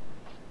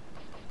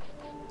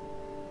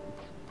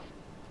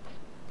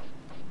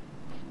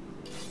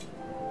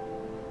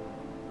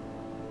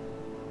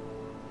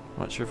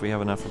 Not sure if we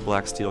have enough of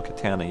black steel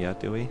katana yet,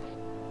 do we?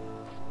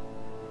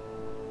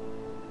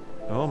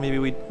 Oh, maybe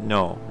we...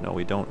 No,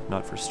 we don't.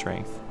 Not for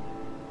strength.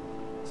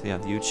 So yeah,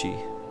 the Uchi.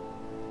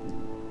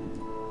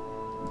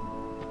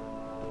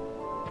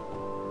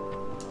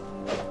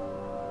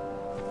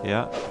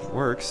 Yeah,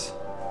 works.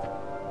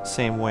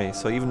 Same way.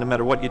 So even no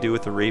matter what you do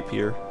with the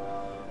rapier,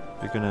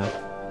 you're gonna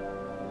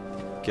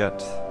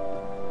get...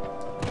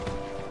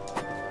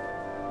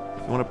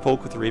 If you want to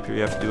poke with the rapier,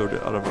 you have to do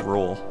it out of a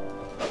roll.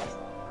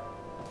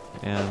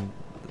 And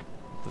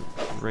the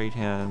right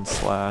hand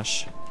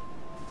slash.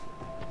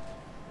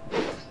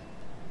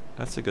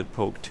 That's a good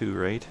poke too,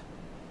 right?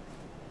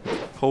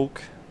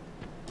 Poke.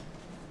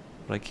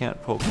 But I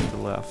can't poke with the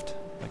left.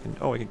 I can...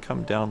 Oh, I can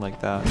come down like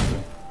that.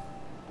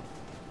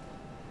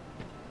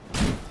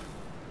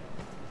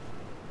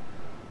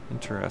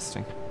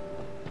 Interesting.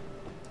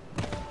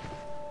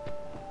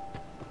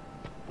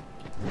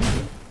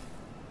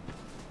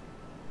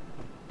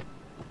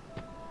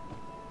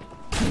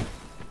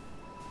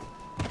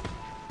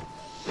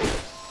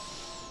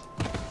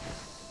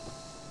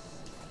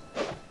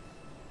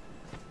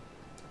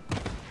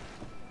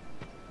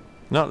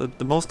 No,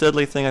 the most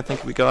deadly thing I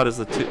think we got is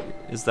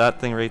that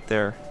thing right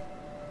there.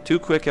 2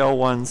 quick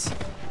L1s.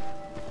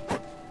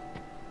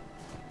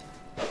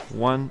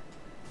 1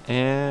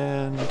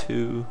 and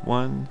 2.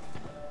 1.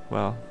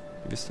 Well,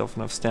 give yourself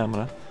enough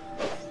stamina.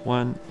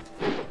 1,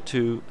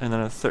 2, and then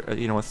a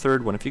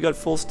third one. If you got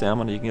full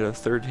stamina, you can get a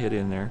third hit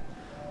in there.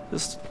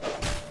 Just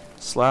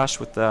slash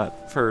with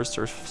that first,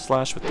 or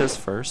slash with this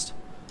first,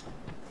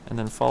 and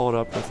then follow it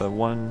up with a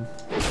 1,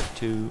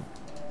 2,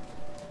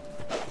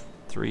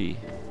 3.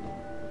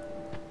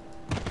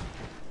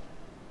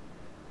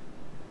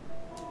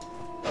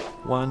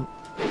 1,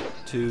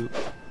 2,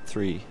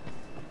 3.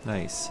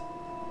 Nice.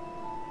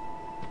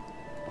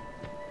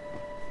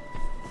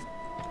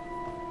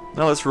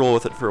 Now let's roll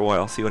with it for a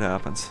while, see what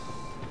happens.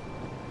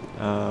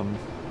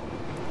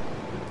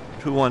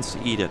 Who wants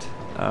to eat it?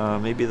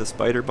 Maybe the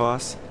Spider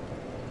Boss?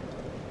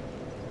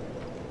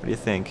 What do you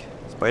think?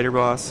 Spider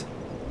Boss?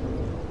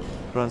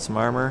 Put on some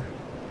armor?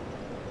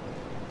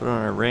 Put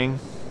on a ring?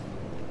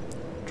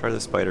 Try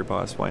the Spider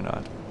Boss, why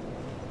not?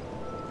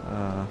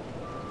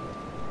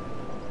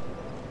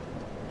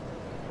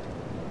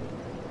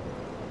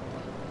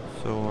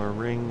 So our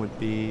ring would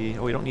be...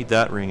 Oh, we don't need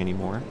that ring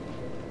anymore.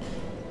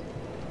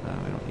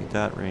 We don't need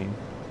that ring.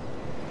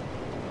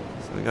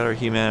 So we got our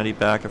humanity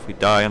back if we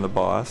die on the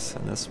boss.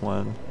 And this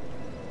one...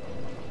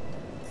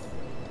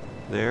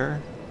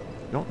 There.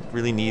 We don't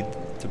really need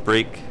to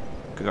break,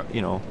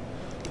 you know,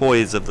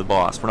 poise of the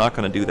boss. We're not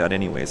going to do that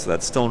anyway, so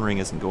that stone ring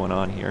isn't going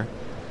on here.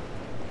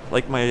 I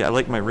like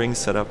my ring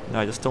setup, and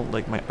I just don't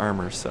like my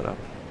armor setup.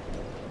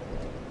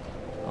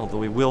 Although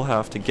we will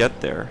have to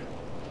get there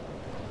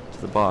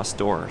to the boss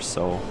door,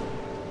 so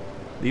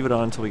leave it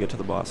on until we get to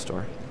the boss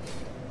door.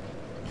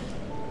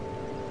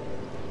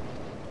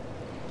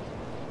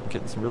 I'm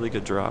getting some really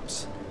good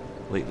drops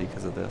lately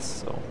because of this,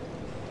 so.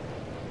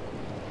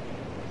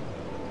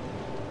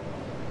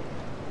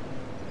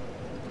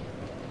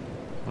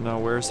 Well, now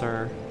where's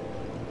our...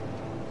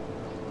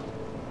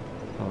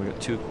 Oh, we got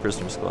 2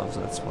 prisoner's gloves,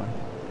 that's one.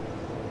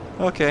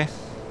 Okay.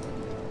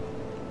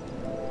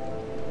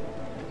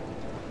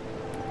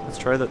 Let's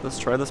try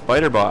the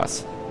Spider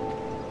Boss.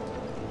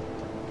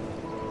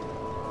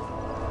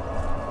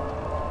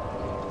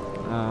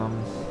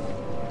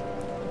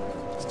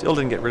 Still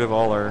didn't get rid of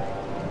all our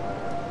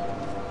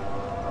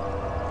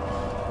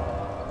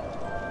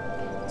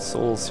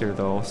souls here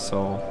though,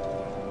 so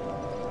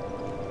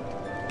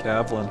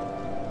Gavlin.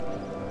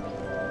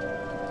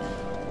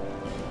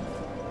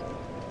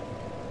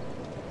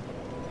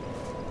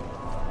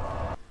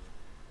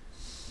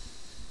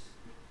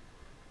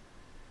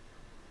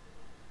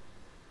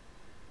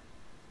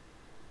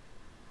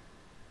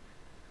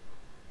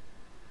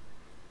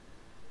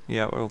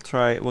 Yeah,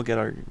 we'll get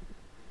our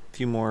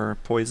few more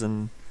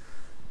poison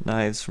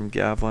knives from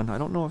Gavlin. I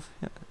don't know if...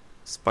 Yeah,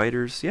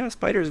 spiders. Yeah,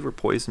 spiders were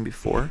poisoned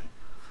before.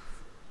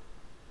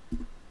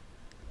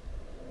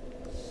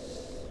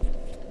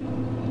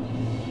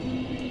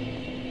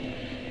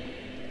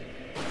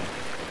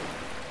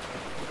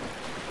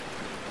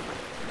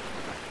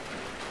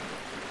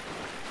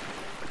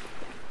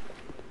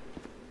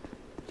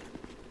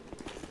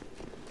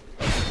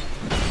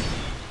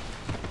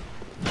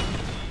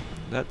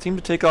 That seemed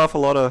to take off a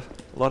lot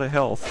of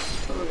health.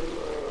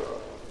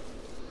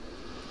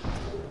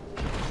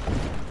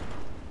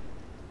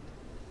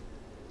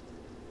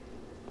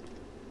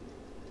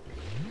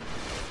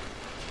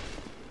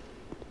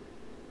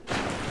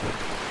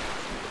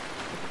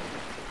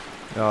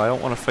 I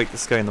don't want to fight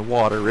this guy in the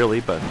water, really,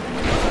 but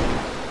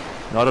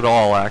not at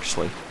all,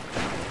 actually.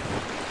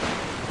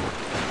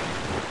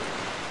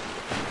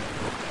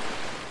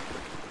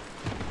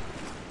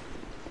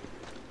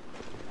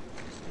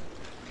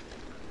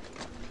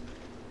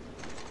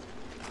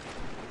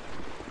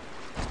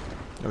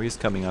 Oh, he's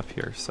coming up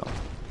here, so.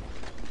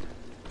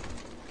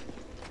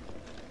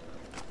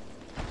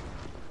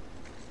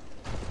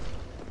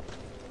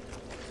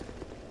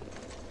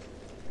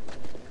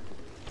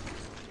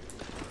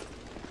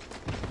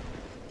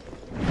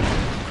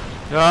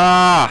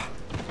 Ah!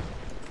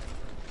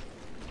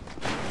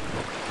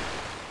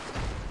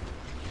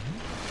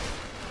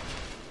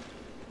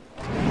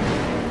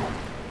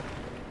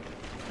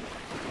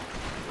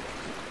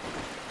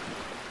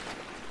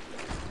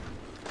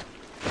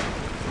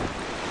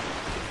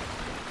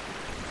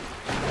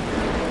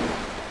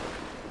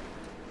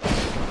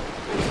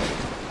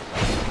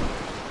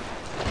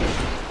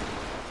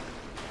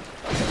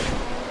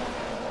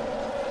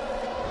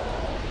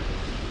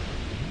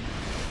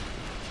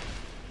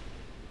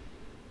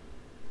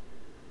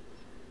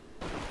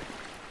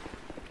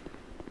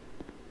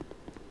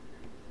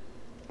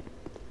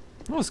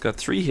 Oh, it's got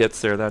 3 hits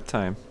there that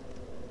time.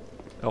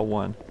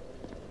 L1.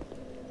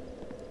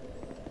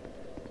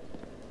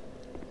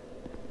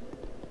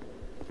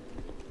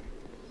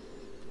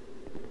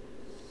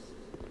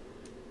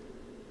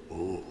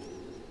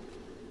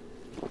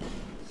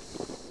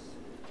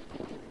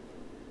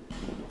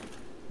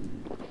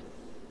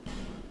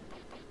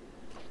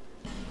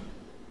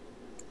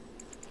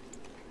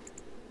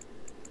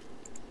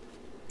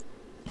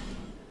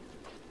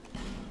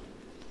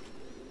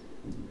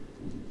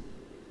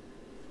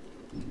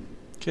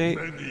 Okay.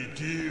 Many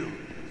deal,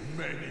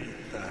 many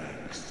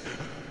thanks.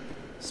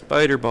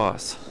 Spider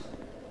Boss.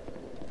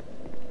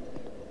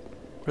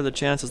 What are the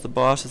chances the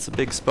boss is a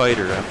big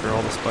spider after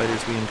all the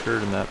spiders we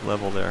incurred in that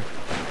level there?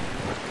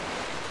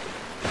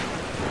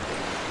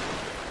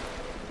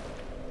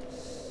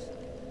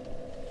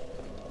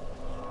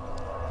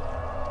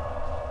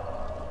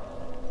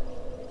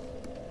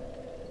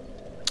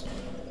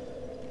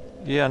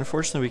 Yeah,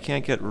 unfortunately we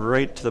can't get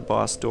right to the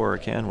boss door,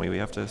 can we? We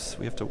have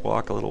to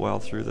walk a little while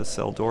through the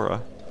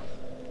Celdora.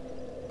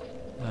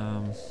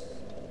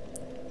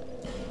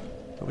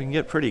 But we can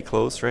get pretty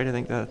close, right? I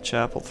think that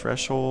chapel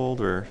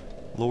threshold or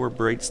lower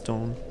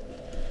Brightstone.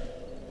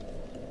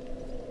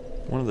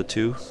 One of the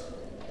two.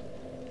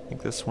 I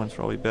think this one's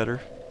probably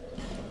better.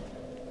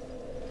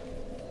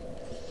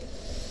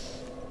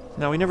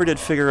 Now, we never did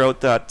figure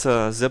out that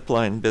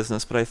zipline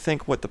business, but I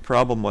think what the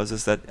problem was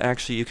is that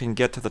actually you can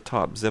get to the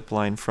top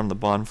zipline from the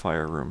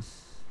bonfire room.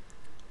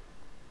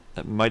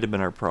 That might have been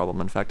our problem.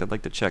 In fact, I'd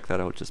like to check that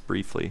out just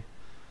briefly.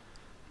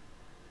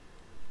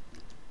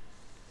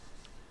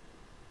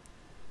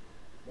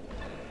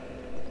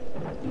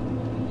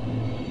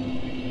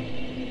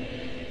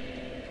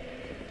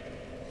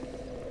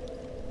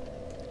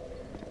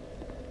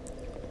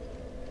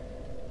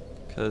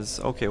 Because,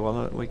 okay,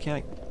 well, we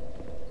can't...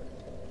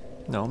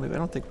 No, maybe I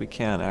don't think we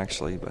can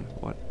actually, but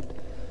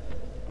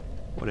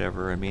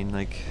whatever, I mean,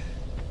 like...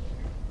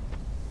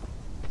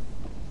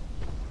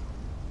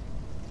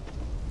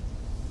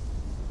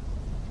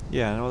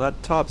 Yeah, no,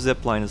 that top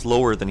zip line is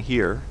lower than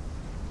here,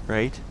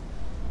 right?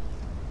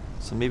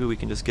 So maybe we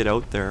can just get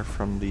out there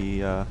from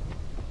the, from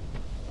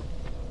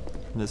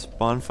this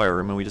bonfire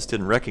room, and we just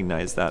didn't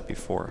recognize that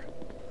before.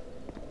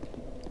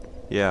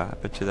 Yeah, I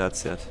bet you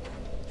that's it.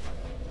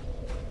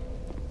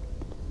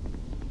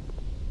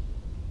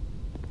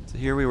 So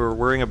here we were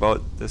worrying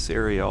about this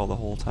area all the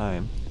whole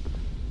time.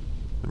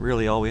 And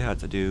really all we had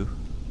to do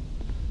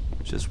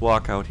was just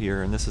walk out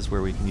here, and this is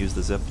where we can use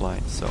the zip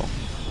line, so...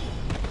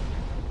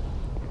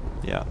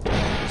 Yeah,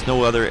 there's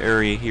no other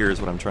area here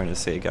is what I'm trying to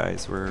say,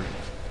 guys. We're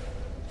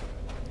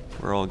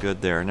all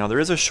good there. Now there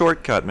is a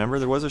shortcut, remember?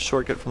 There was a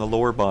shortcut from the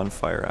lower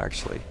bonfire,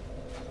 actually.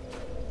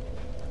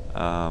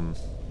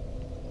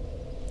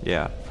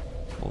 Yeah.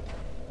 We'll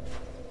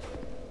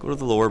go to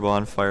the lower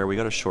bonfire, we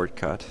got a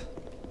shortcut.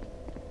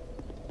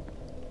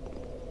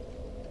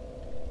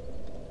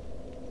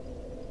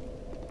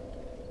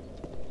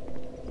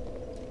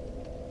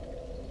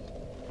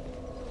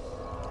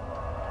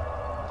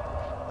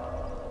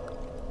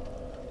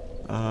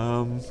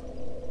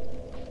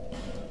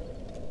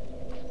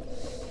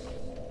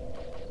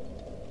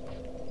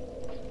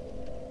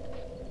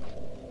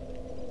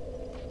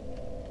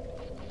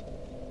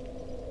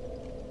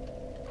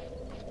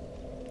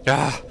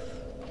 Ah!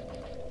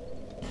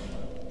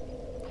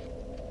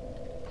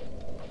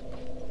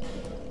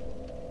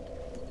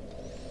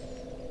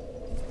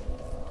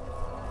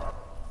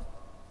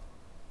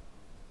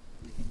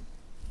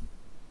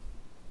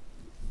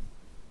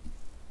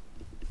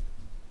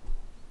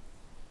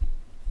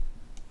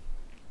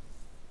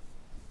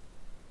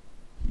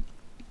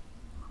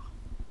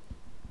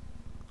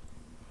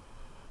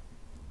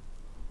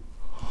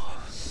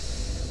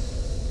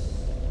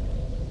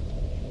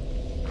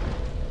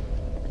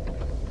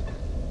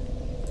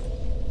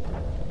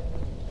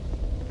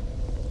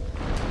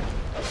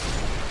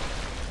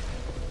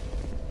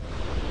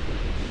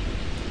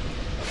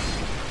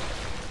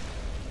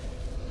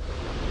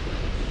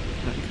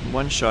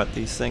 One-shot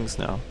these things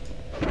now.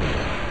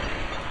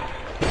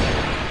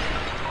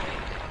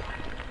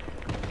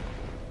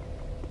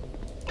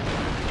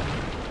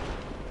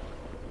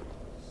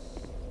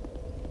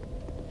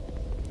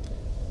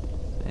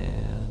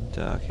 And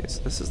Okay,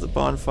 so this is the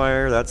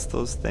bonfire, that's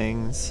those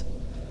things.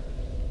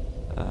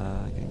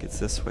 I think it's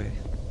this way.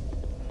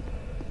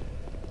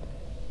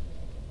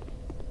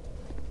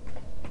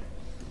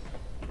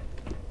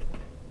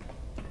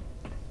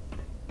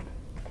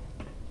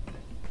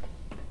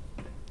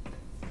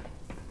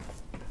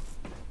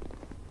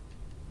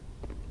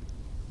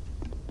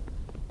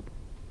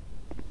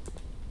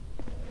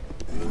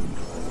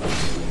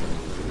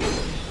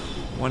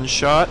 One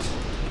shot.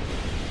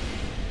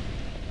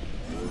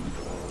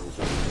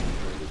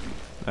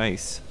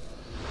 Nice.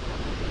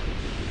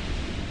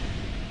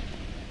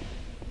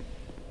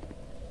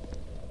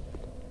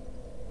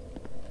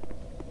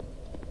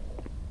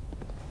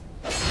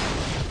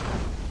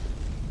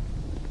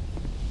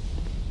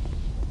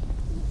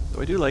 So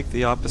I do like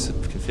the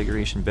opposite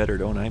configuration better,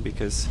 don't I?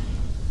 Because,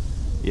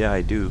 yeah,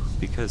 I do.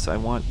 Because I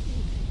want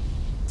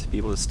to be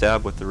able to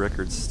stab with the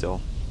Rickards still.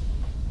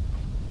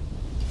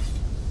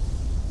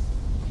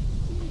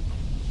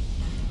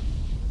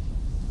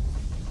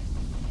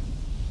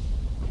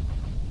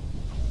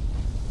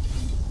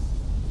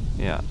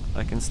 Yeah,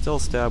 I can still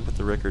stab with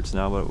the Rickards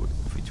now, but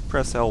if we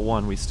press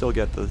L1, we still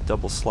get the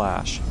double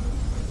slash.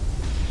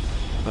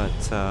 But,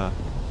 is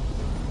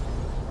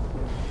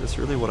this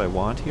really what I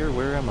want here?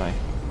 Where am I?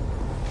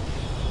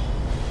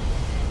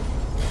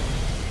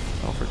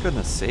 Oh, for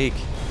goodness sake.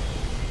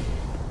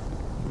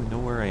 Do we know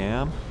where I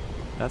am?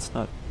 That's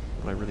not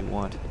what I really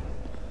want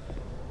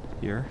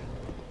here.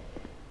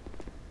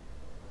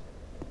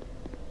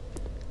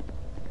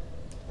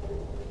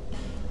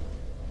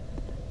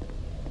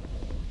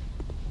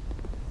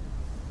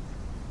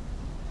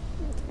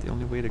 The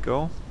only way to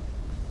go?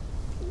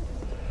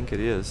 I think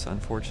it is,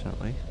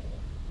 unfortunately.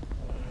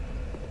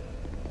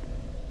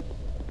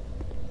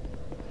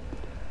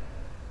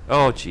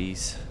 Oh,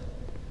 jeez.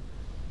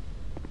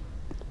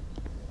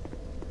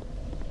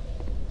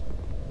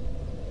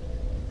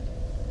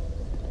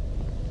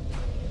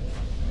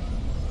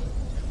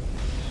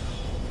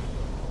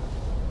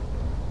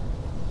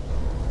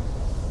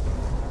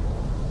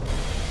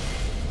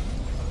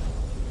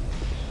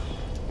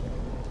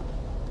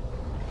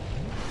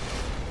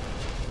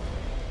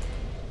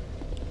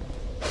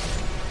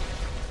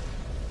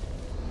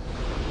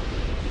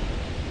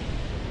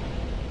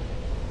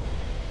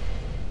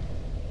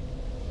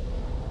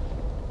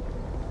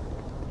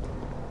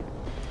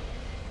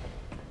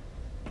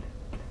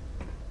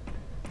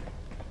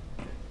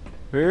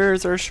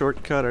 Where's our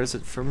shortcut? Or is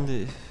it from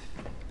the...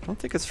 I don't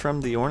think it's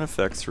from the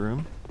Ornifex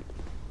room.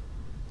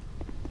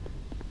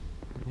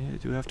 Yeah, I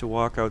do have to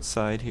walk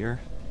outside here.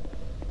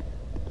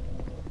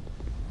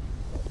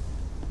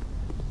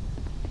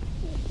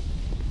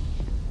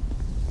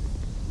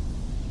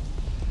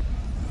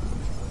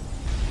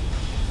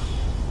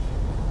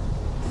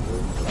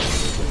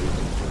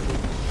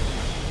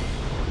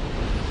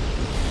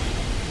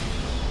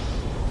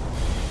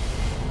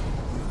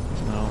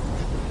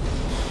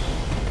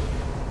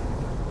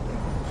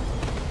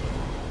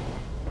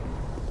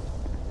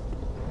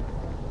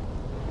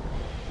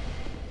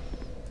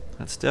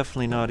 That's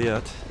definitely not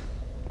it.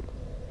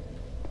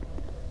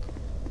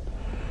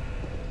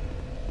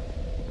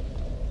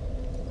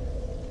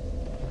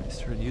 I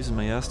started using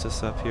my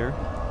Estus up here.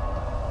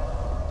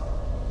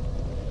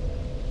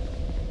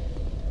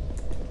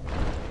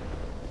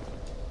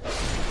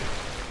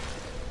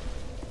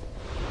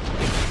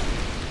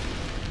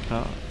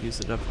 Oh, use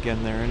it up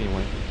again there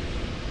anyway.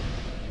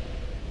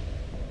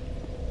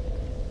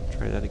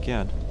 Try that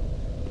again.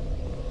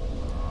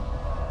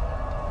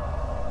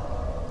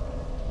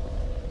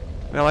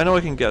 Well, I know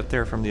I can get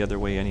there from the other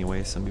way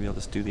anyway, so maybe I'll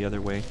just do the other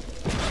way.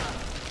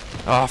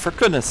 Oh, for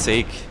goodness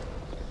sake!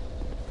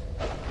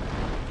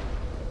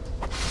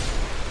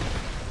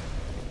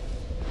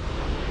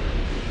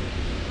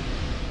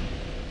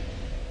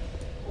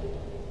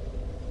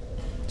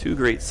 Two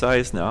great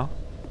size now.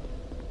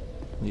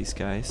 These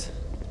guys.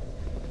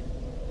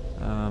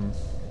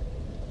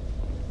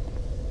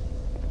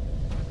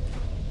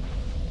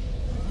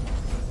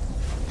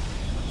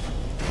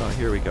 Oh,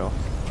 here we go.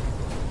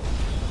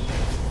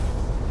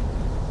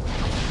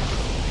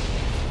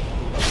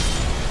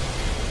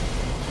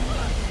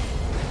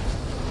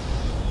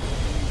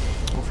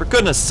 For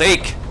goodness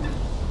sake!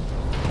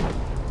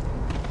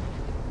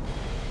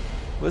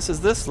 This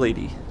is this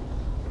lady.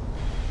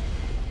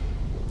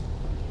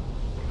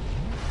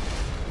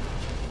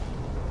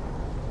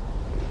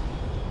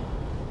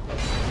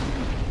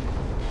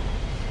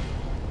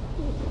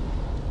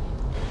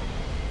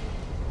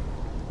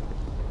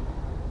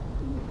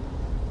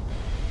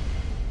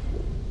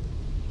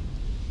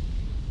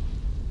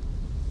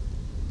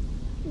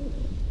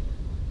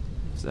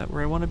 Is that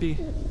where I want to be?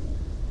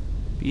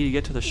 B to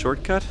get to the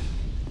shortcut?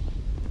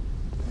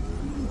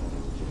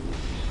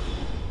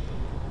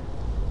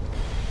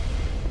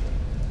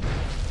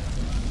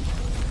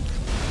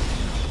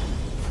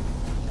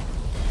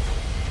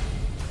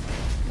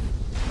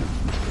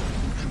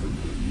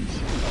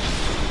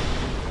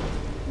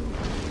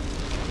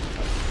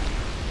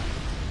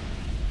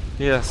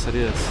 Yes, it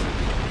is.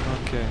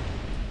 Okay.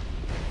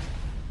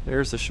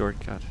 There's the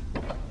shortcut.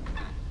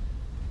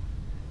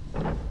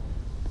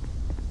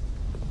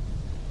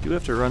 Do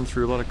have to run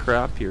through a lot of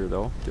crap here,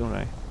 though, don't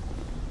I?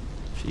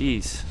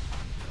 Jeez.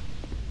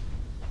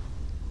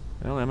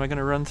 Well, am I going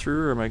to run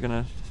through, or am I going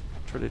to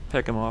try to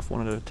peck them off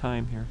one at a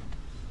time here?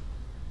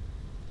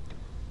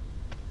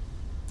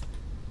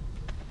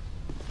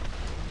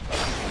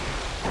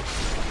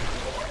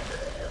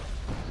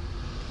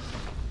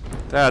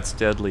 That's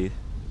deadly.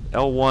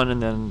 L1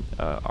 and then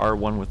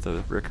R1 with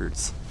the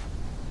Rickards.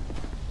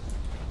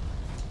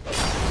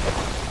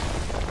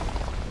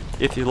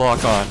 If you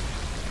lock on.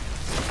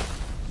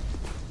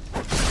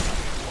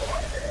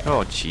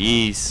 Oh,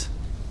 jeez.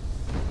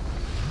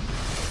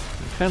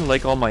 I kind of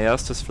like all my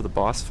Estus for the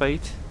boss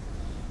fight.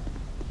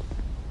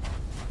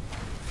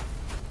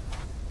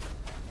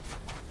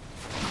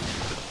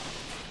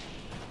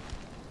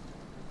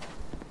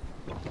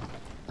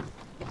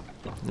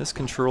 This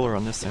controller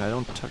on this thing, I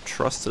don't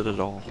trust it at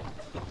all.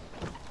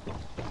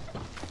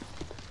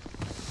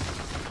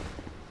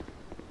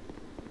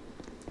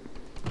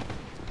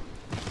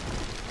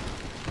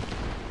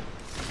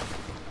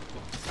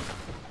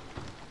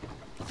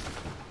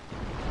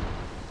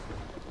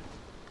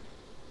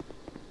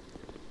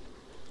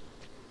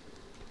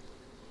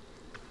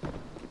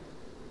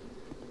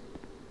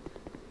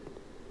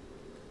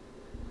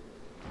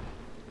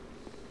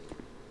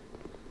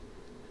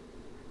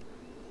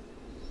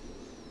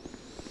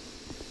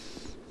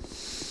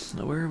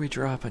 Now where are we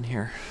dropping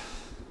here?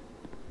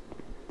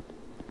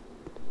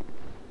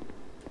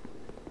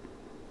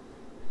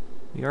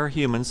 We are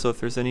human, so if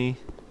there's any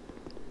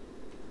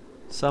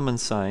summon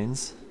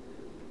signs,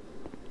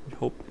 I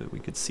hope that we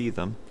could see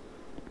them.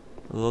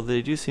 Although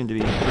they do seem to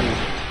be pretty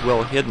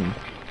well hidden.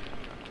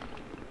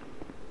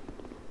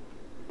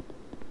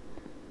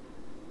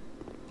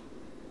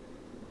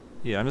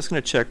 Yeah, I'm just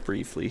going to check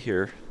briefly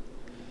here.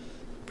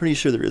 Pretty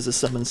sure there is a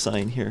summon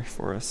sign here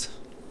for us.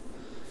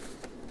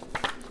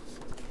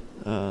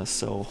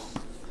 So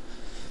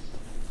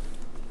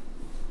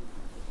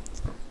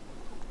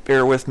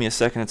bear with me a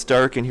second. It's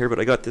dark in here, but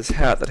I got this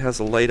hat that has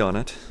a light on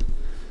it.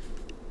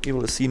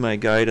 Able to see my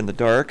guide in the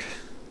dark.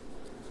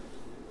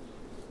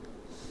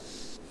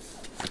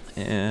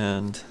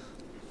 And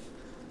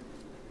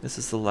this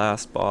is the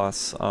last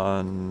boss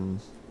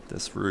on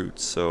this route,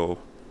 so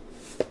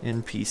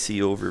NPC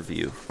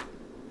overview.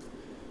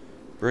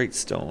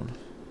 Brightstone.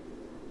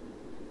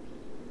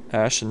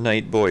 Ashen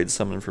Knight Void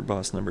summoned for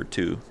boss number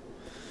 2.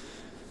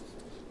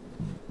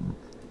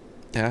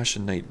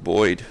 Ashen Knight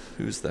Void.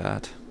 Who's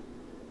that?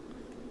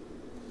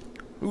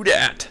 Who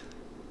dat?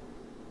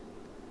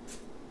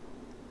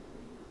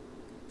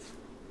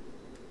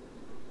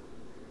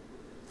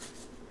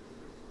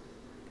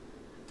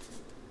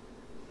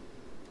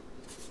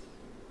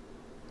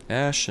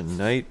 Ashen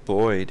Knight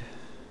Void.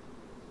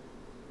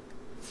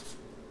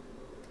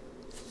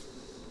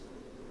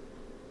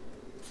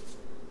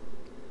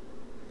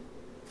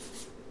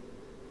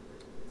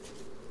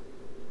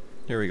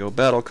 Here we go.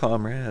 Battle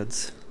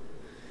Comrades.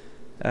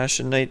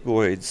 Ashen Knight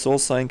Void. Soul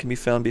sign can be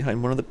found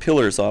behind one of the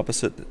pillars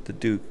opposite the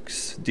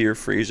Duke's Dear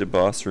Freja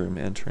boss room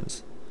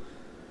entrance.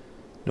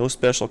 No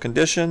special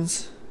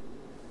conditions.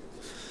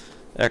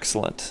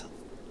 Excellent.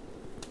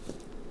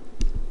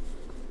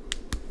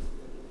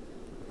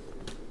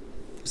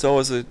 There's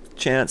always a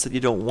chance that you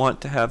don't want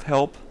to have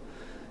help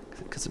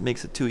because it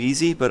makes it too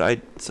easy,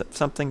 but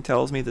something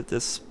tells me that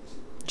this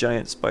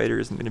giant spider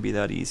isn't going to be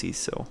that easy,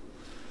 so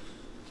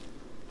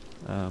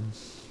I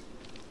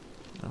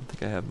don't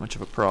think I have much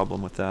of a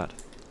problem with that.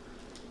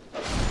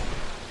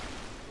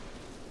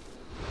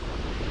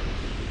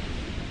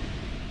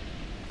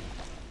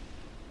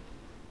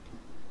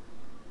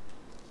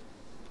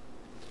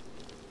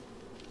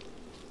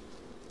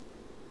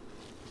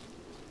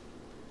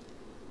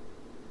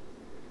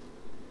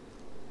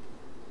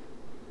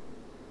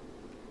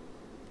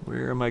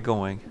 Where am I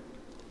going?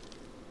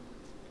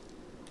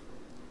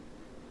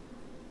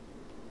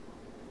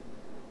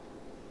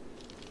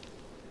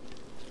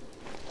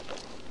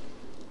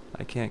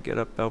 I can't get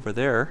up over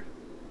there.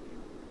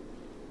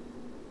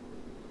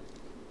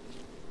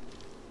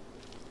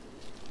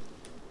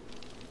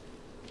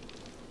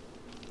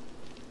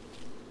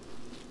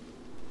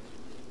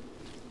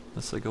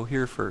 Unless I go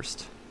here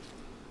first.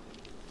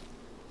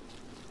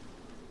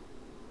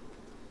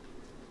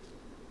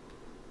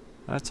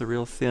 That's a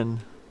real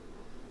thin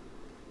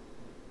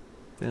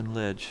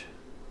ledge.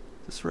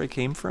 Is this where I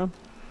came from?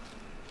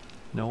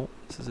 No,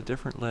 this is a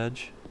different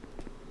ledge.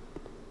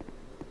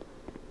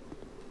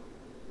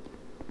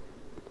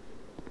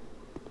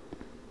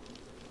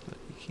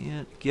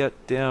 Can't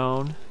get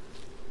down.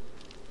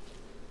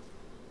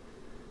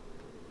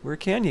 Where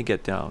can you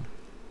get down?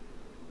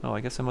 Oh,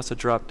 I guess I must have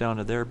dropped down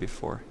to there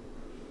before.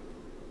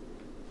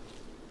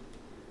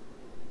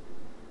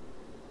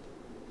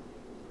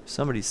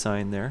 Somebody's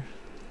sign there.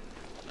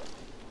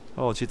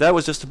 Oh, gee, that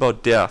was just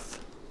about death.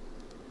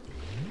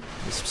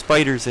 There's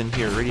spiders in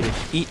here ready to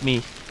eat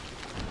me.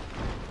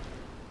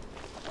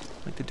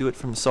 I like to do it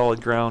from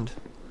solid ground.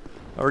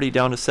 Already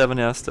down to 7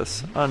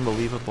 Estus.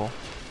 Unbelievable.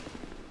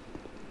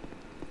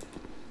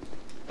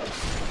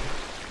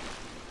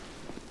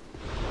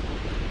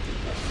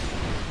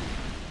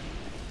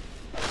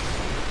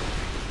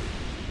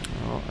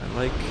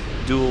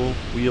 dual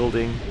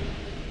wielding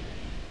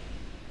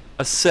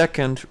a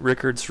second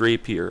Rickard's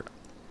rapier.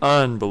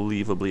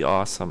 Unbelievably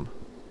awesome.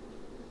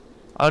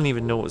 I don't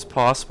even know it was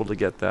possible to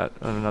get that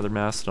on another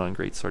Mastodon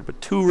greatsword, but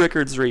 2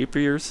 Rickard's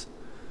rapiers?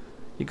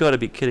 You gotta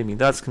be kidding me.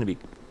 That's gonna be,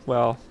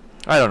 well,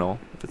 I don't know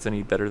if it's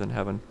any better than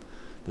having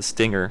the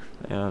Stinger,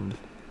 and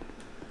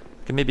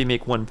I can maybe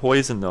make 1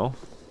 poison though.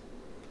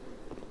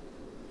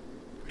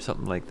 Or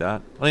something like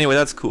that. Well, anyway,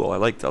 that's cool. I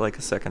like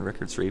a second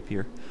Rickard's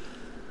rapier.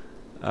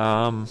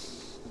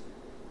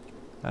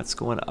 That's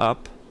going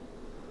up.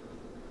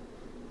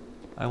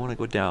 I want to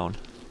go down.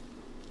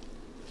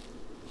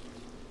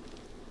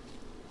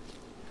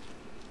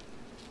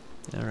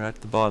 Yeah, we're at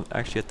the bottom.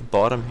 Actually, at the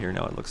bottom here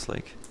now. It looks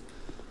like.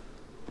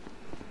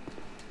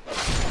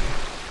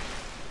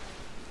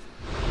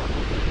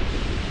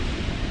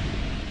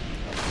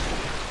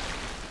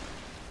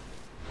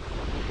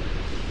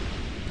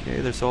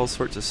 Okay, there's all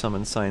sorts of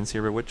summon signs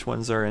here, but which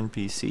ones are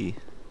NPC?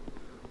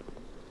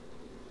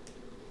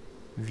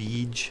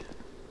 Veej.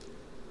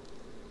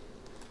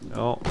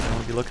 Oh, I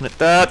won't be looking at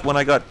that when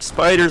I got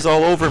spiders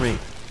all over me.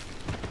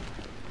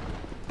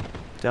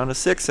 Down to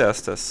 6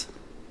 Estus.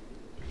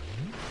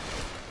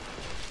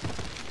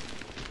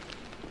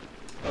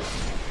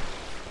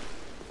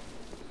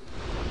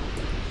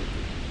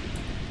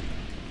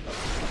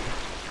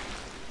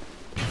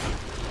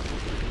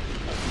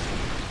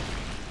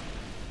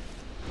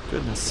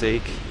 Goodness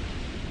sake.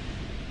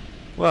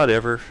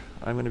 Whatever.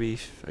 I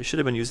should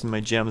have been using my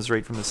gems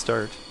right from the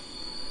start.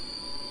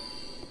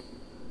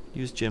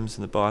 Use gems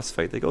in the boss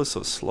fight. They go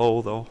so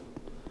slow though.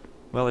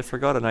 Well, I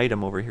forgot an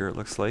item over here, it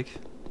looks like.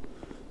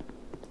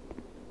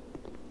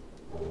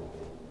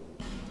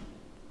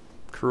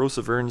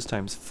 Corrosive urns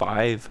times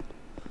 5.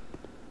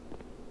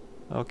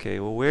 Okay,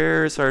 well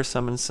where's our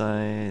summon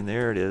sign?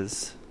 There it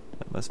is.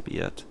 That must be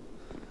it.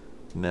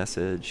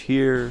 Message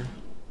here.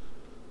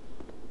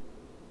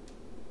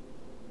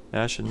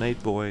 Ashen Night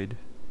Void.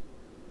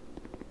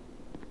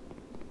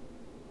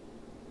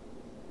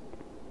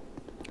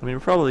 I mean,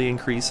 we'll probably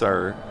increase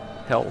our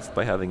health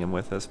by having him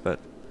with us, but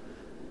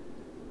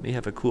may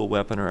have a cool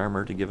weapon or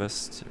armor to give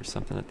us or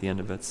something at the end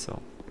of it,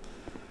 so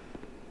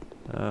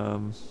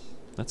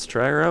let's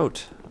try her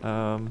out.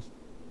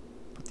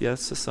 Put the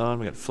Estus on.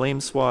 We got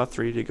Flame Swath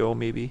ready to go,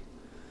 maybe.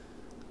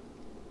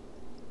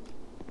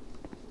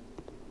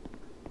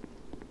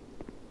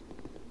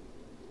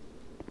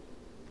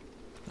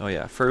 Oh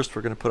yeah, first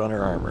we're gonna put on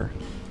our armor.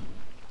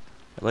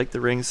 I like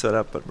the ring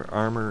setup, but our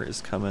armor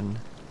is coming.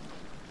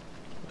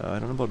 I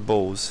don't know about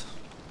bows.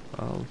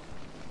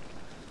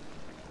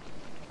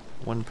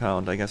 1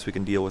 pound. I guess we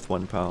can deal with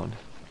 1 pound.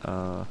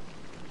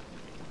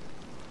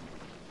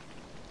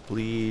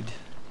 Bleed,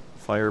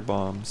 fire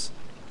bombs.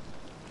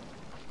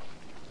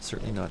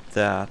 Certainly not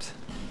that.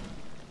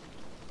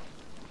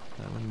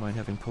 I wouldn't mind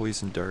having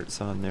poison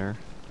darts on there.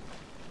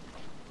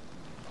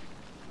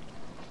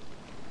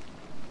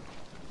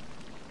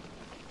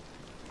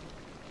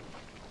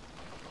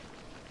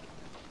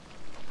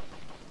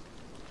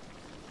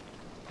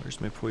 Where's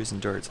my poison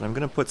darts? And I'm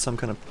gonna put some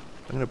kind of,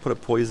 I'm gonna put a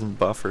poison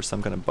buff or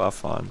some kind of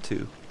buff on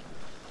too,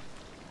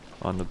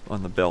 on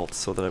the belt,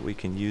 so that we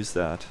can use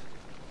that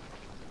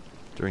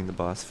during the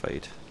boss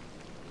fight.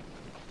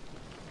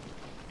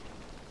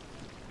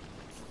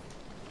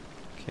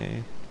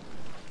 Okay.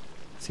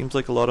 Seems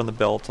like a lot on the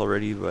belt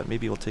already, but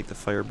maybe we'll take the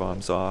fire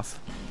bombs off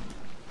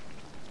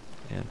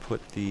and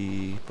put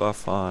the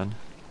buff on.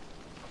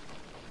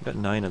 We've got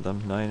 9 of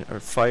them. 9 or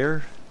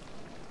fire.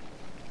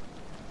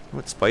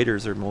 What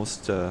spiders are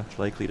most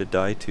likely to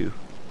die to?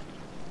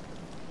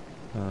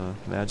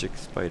 Magic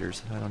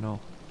spiders. I don't know.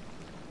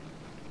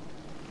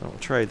 Well, we'll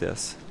try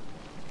this.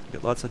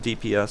 Get lots of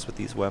DPS with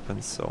these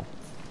weapons, so.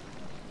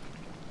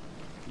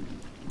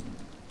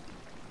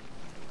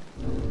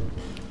 And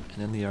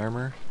then the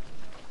armor.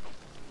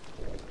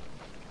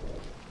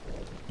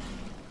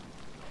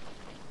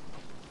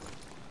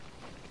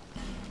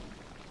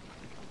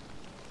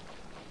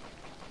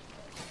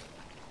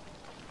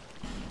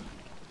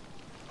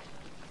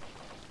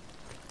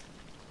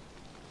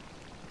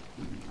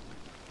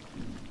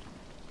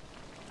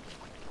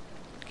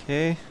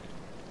 Okay.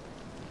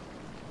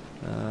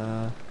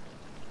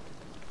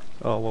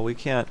 Oh, well, we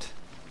can't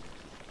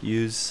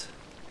use...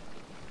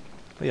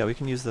 Oh yeah, we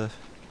can use the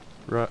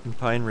rotten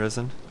pine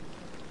resin.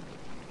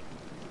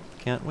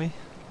 Can't we?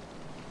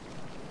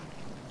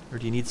 Or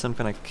do you need some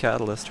kind of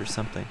catalyst or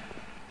something?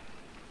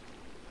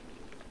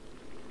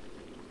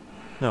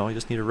 No, you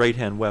just need a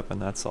right-hand weapon,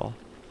 that's all.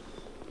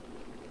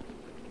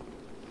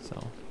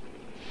 So...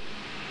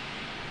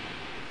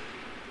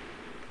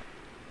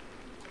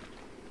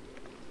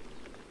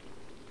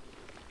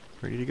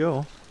 ready to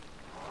go.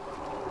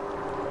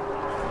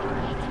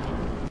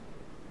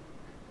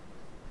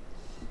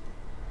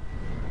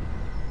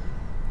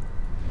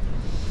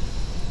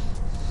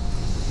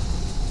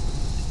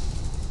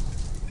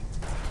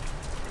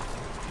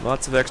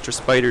 Lots of extra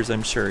spiders,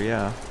 I'm sure,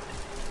 yeah.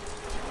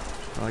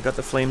 Well, I got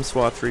the flame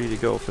swath ready to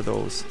go for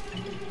those.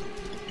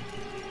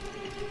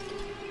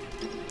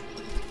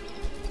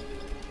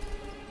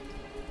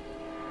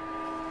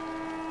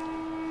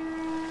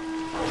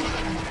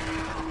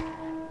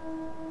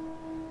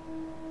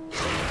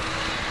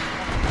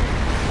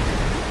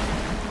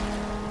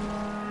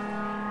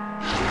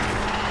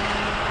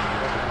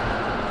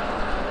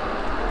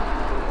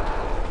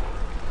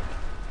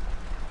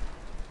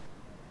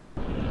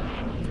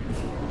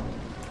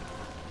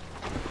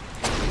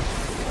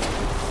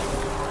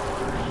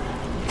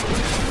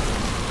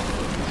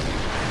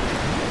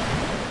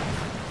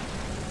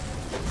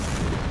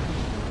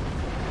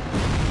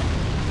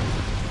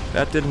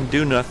 That didn't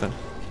do nothing.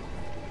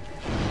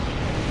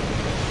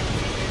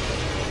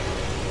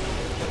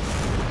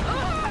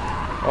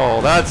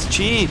 Oh, that's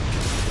cheap.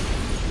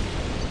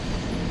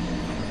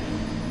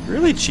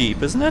 Really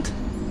cheap, isn't it?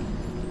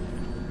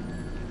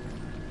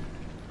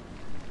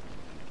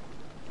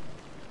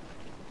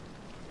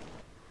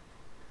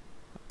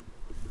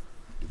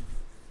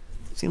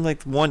 Seemed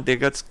like they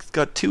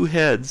got two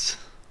heads,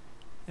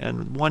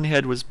 and one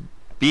head was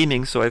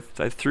beaming, so I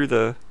threw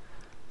the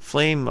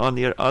flame on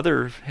the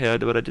other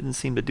head, but I didn't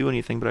seem to do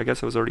anything. But I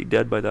guess I was already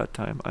dead by that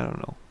time. I don't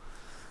know.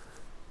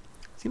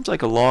 Seems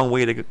like a long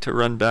way to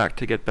run back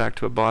to get back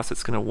to a boss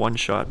that's gonna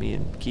one-shot me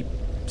and keep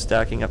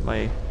stacking up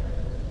my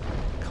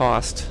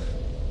cost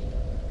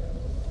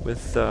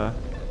with I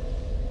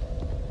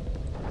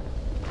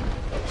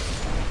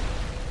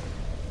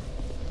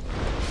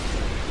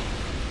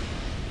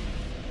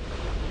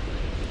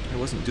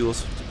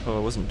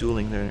wasn't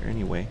dueling there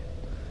anyway.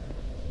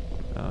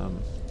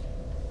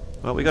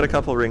 Well, we got a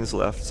couple rings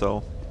left,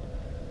 so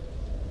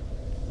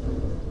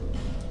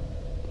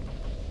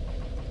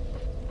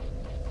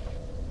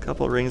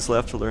couple rings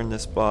left to learn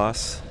this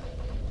boss.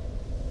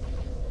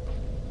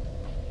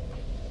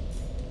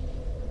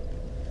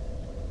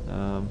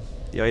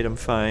 The item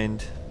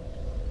find,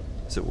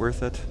 is it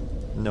worth it?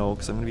 No,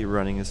 because I'm going to be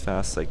running as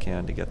fast as I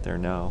can to get there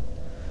now.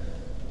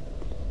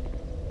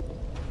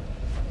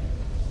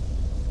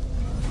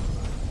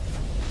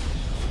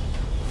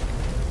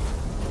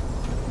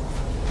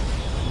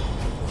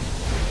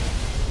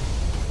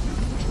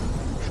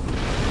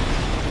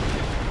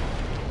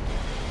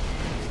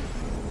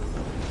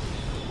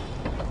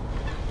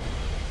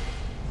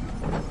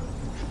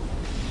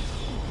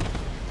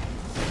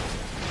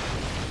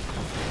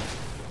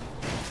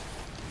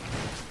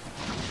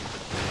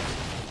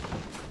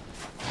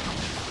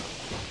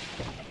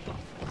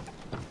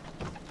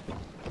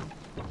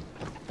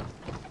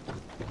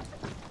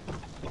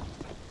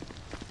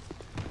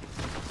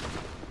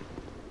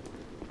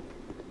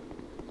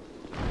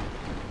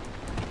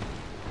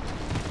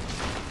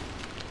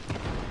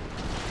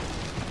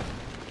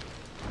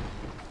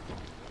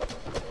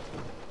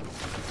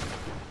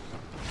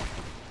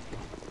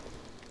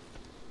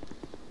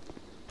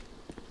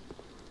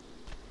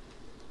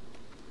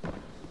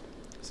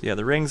 So yeah,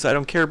 the rings, I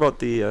don't care about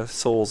the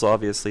souls,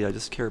 obviously. I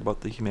just care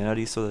about the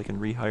humanity so that I can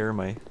rehire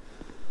my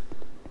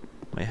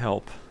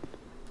help.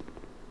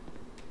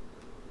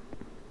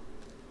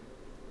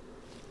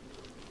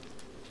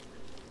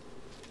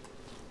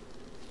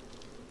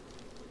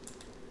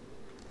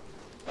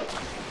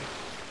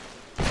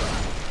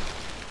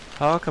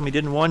 How come he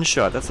didn't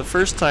one-shot? That's the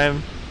first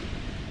time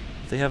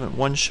they haven't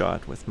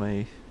one-shot with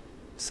my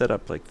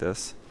setup like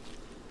this.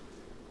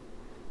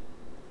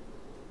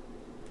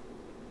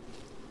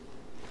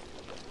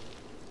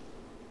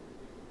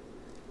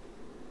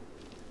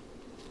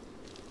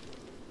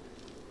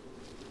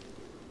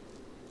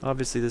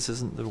 Obviously this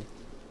isn't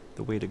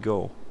the way to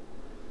go.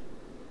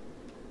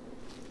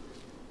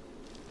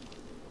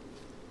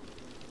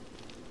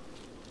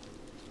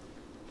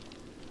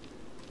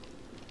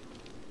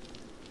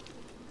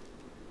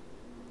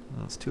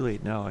 Well, it's too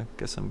late now. I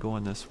guess I'm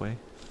going this way.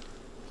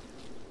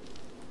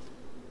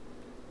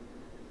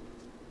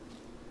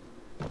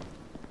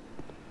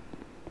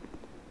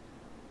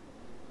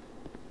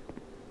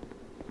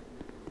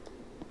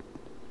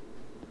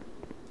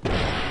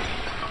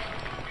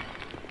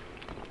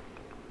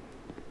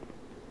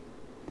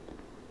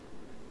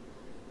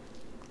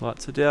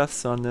 Lots of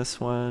deaths on this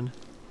one.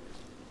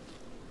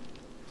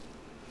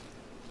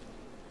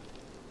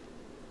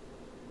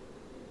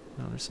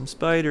 Now there's some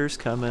spiders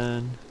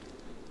coming.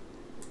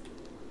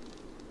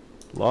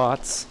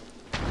 Lots,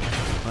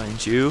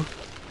 mind you.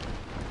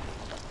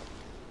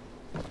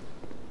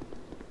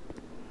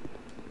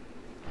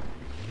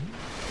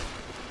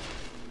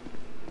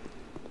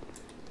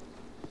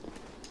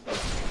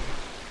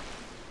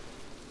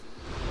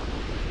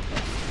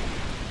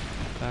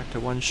 Back to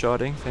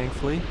one-shotting,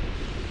 thankfully.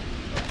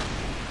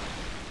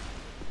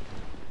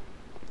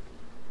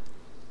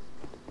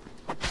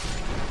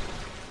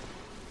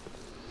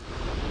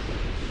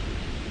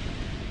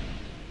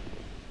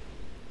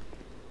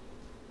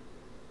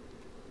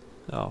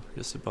 Oh,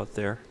 just about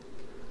there.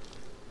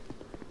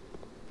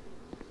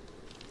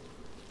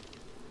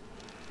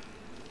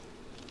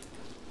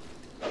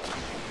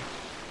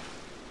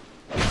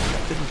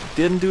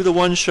 Didn't do the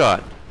one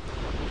shot.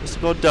 Just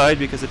about died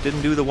because it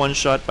didn't do the one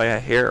shot by a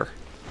hair.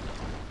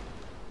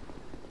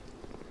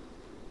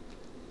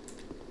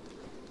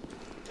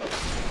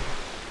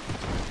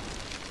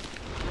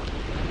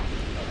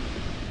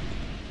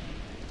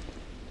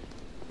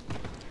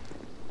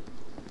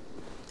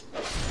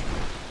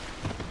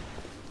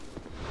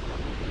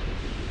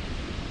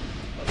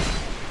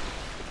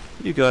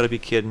 You gotta be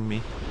kidding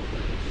me.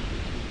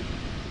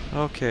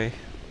 Okay.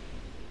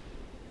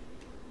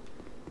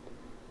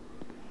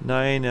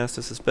 9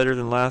 Estus is better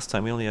than last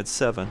time. We only had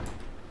 7.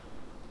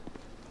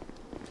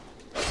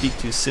 Speak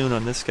too soon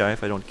on this guy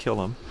if I don't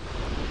kill him.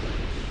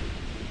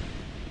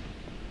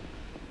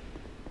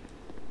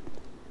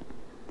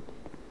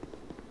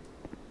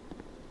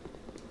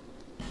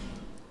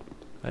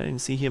 I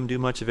didn't see him do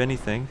much of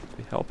anything,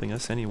 helping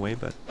us anyway,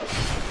 but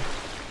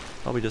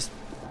probably just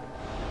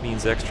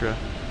means extra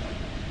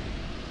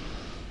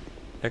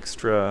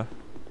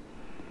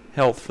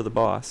health for the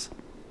boss.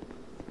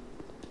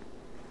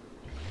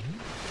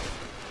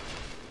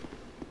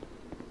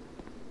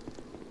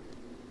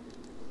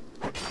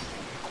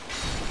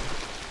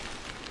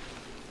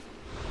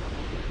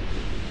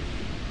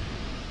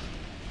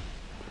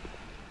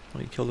 Oh,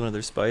 he killed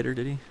another spider,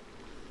 did he?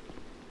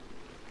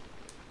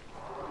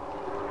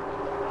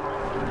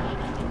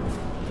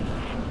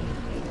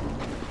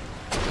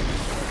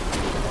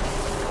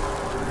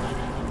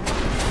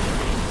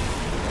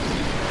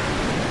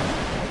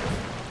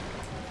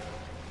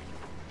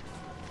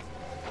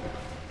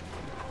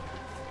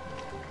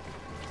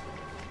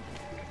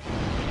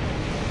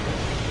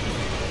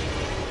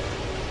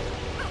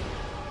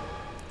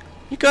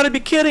 You gotta be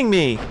kidding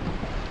me!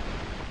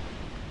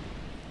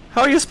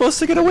 How are you supposed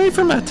to get away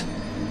from it?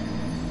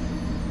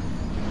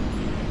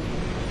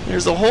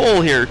 There's a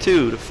hole here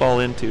too to fall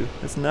into.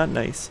 That's not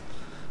nice.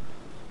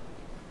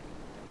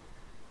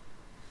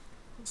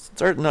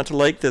 Starting not to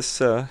like this,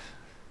 the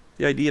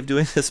idea of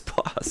doing this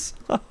boss.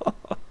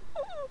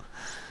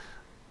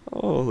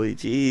 Holy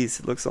jeez,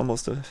 it looks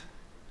almost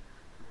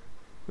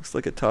looks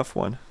like a tough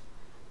one.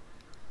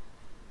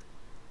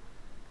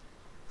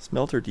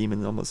 Smelter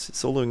Demon, almost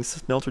soloing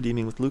Smelter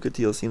Demon with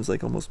Lucatiel seems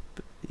like almost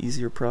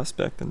easier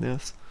prospect than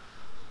this.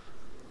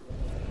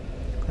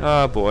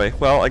 Ah boy,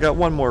 well I got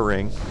one more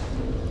ring.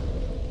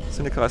 It's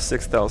gonna cost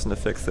 6,000 to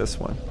fix this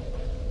one.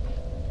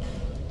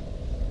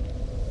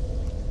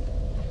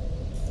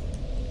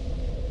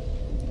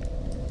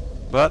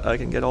 But I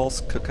can get all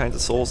kinds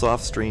of souls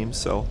off stream,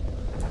 so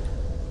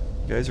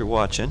you guys are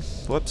watching.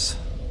 Whoops.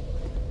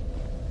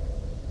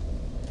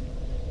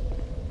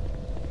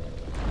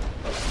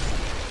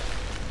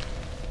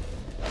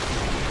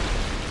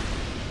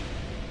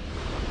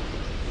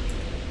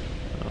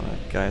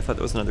 Guy, I thought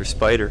that was another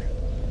spider.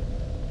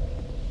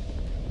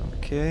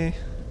 Okay.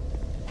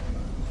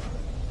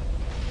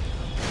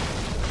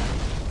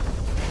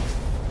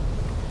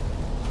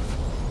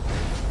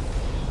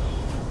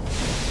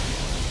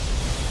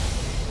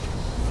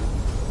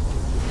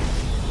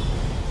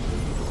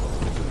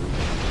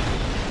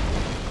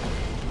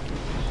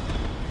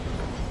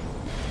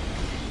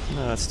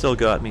 No, it still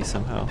got me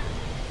somehow.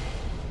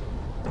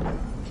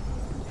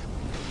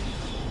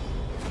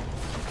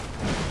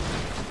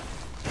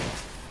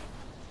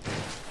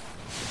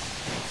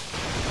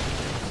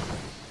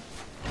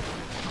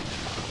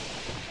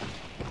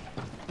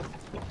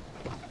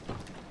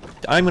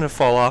 I'm gonna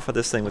fall off of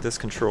this thing with this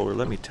controller,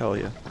 let me tell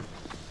you.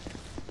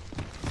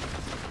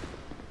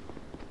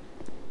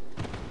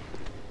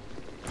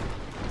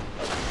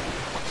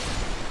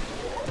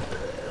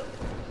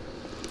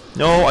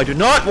 No, I do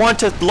not want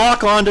to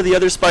lock onto the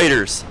other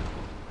spiders.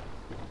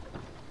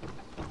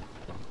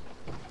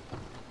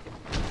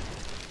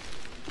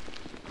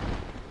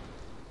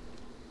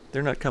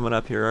 They're not coming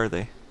up here, are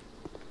they?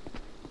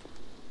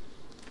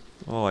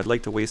 Oh, I'd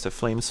like to waste a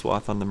flame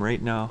swath on them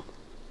right now.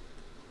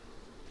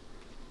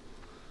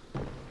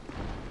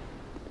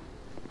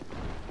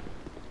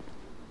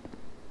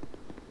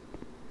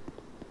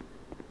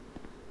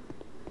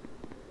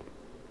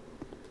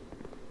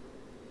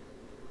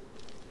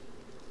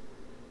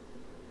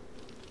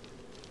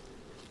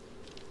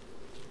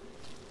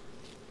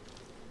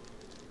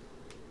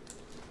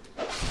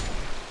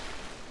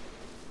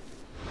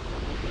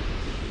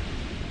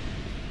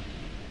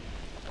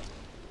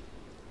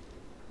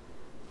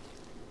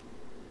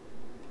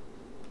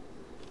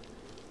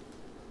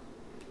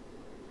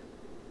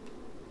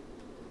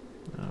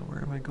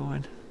 Where am I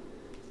going?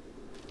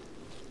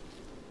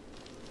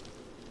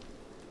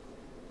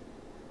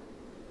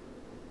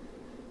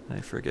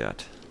 I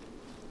forget.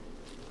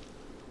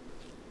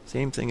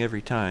 Same thing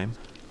every time.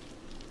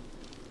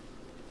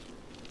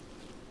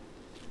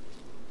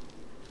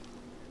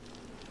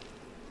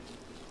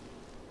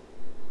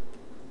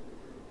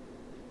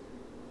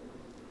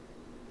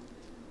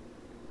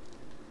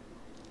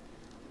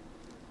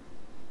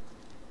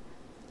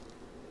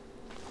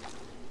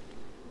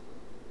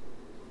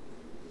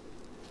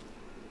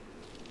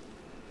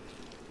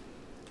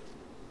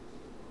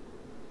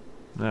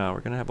 Now,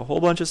 we're going to have a whole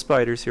bunch of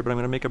spiders here, but I'm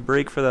going to make a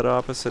break for that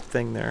opposite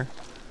thing there.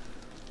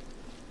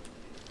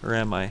 Or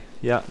am I?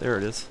 Yeah, there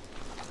it is.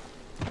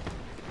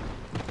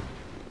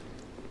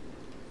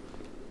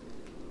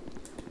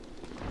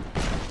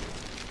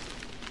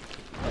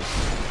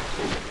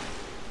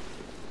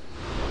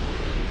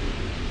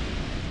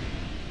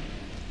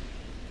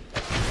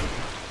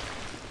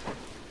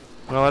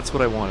 Well, that's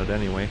what I wanted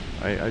anyway.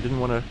 I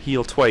didn't want to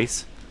heal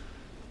twice.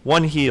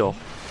 One heal.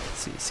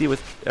 See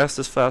with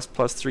Estus Fast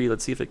 +3,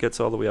 let's see if it gets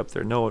all the way up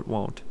there. No, it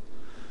won't.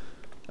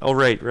 Oh,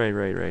 right.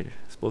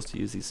 Supposed to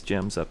use these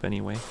gems up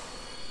anyway.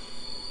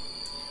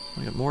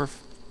 We got more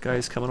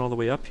guys coming all the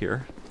way up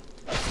here.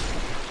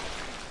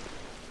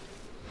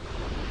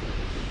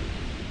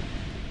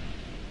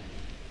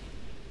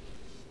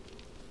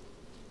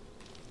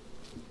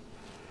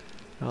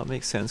 Well, it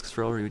makes sense because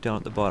we're already down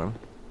at the bottom.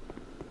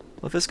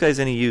 Well, if this guy's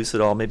any use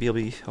at all, maybe he'll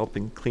be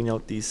helping clean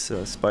out these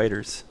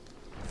spiders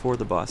for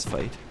the boss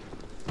fight.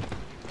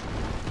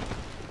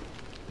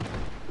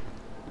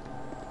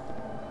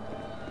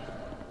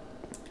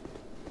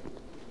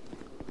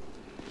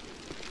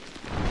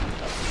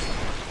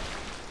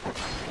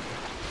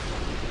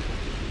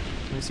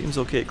 He seems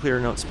okay at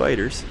clearing out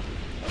spiders.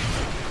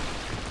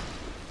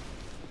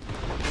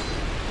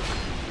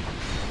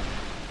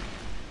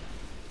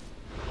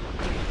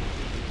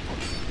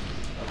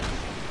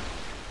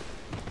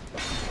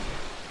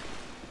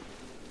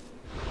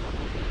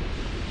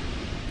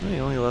 He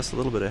only lost a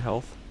little bit of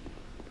health.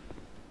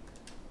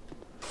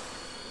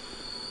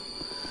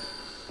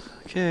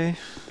 Okay.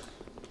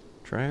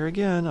 Try her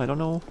again. I don't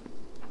know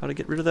how to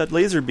get rid of that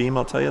laser beam,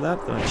 I'll tell you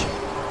that much.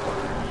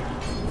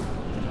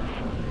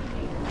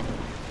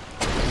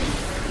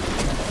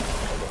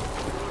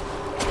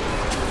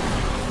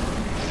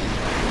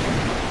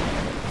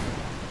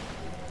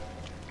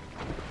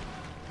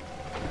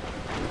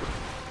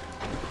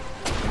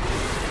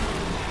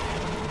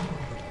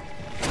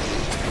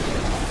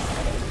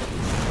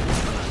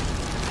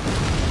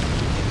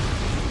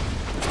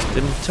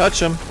 Didn't touch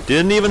him.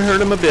 Didn't even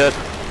hurt him a bit.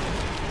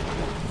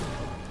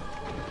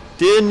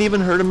 Didn't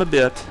even hurt him a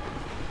bit.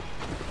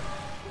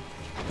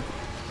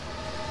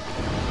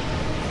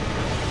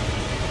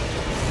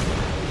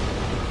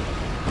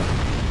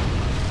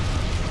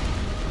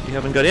 You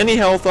haven't got any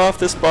health off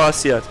this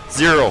boss yet.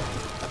 0.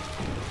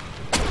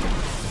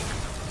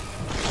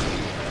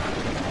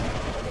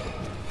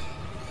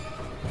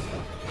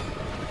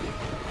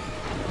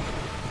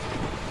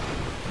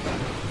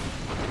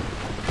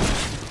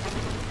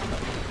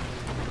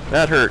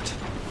 That hurt.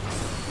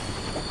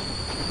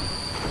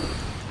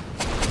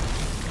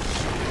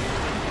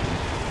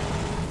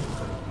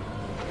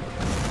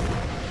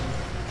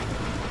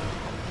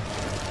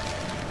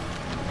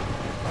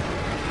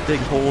 Big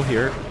hole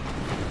here.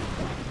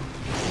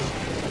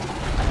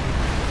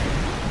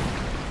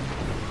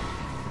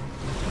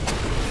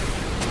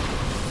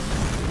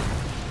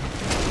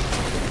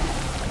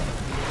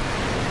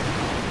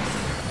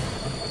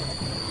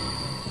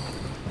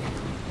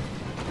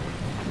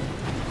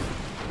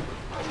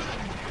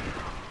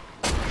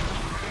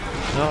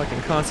 Now I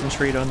can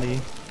concentrate on the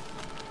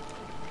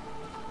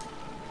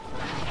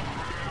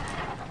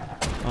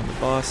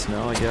boss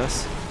now, I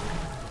guess.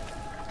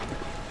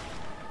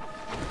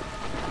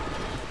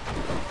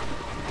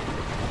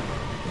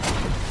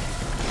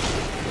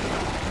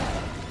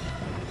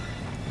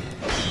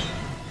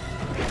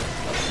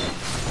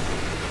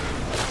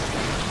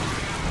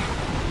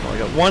 Oh, I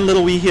got one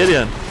little wee hit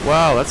in.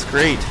 Wow, that's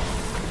great.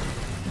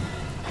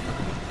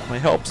 My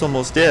help's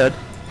almost dead.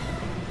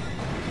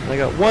 I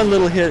got one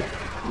little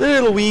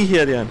wee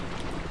hit in.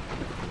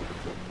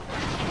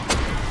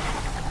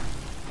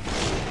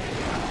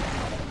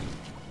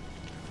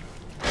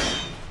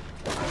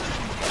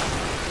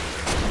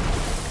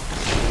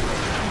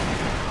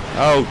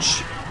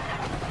 Ouch.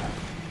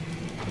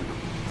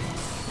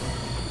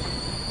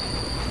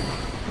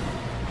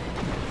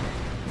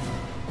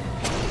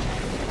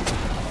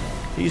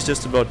 He's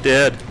just about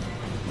dead.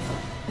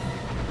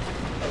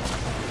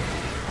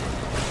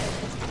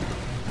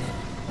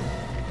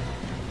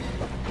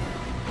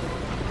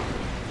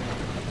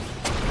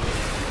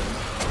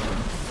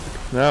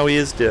 Now he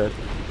is dead.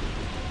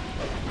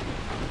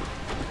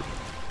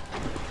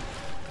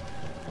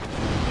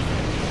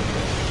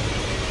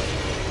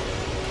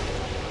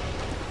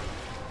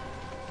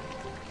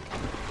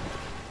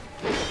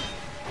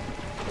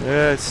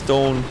 Yeah,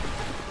 stone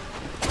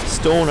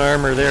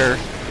armor there.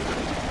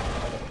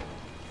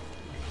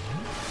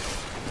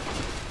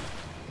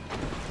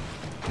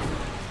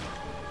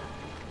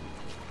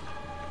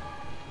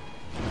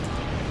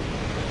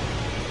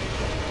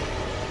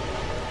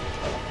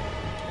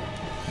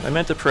 I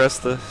meant to press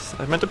the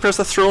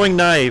throwing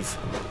knife.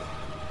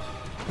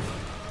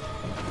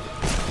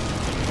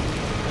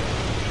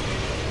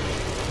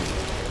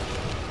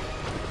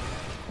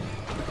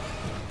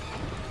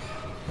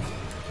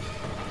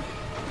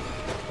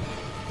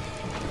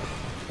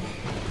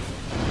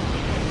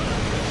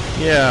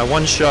 Yeah,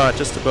 one shot,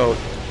 just about.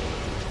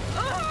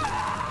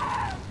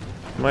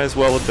 Might as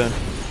well have been.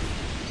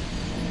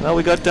 Well,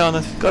 we got it down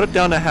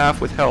to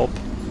half with help,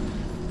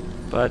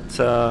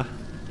 but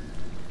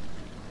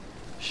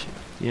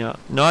yeah,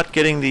 not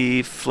getting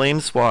the flame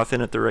swath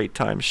in at the right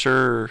time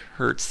sure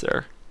hurts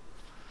there.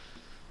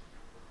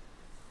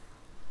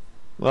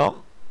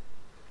 Well,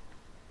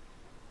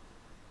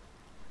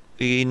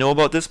 we know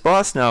about this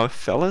boss now,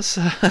 fellas.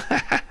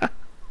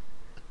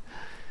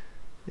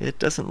 It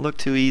doesn't look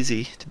too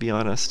easy, to be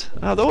honest.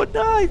 Although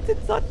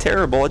it's not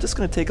terrible. It's just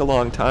going to take a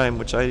long time,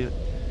 which I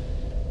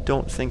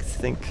don't think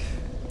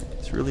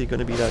it's really going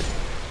to be that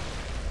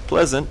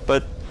pleasant,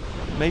 but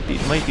it might be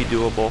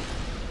doable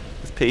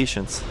with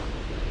patience.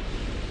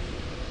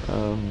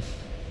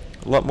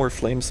 A lot more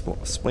flame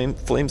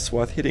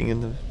swath hitting in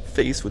the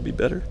face would be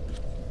better.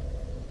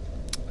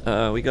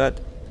 We got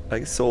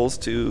souls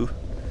to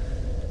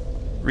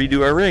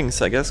redo our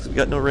rings. I guess we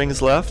got no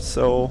rings left,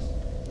 so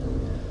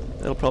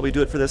that'll probably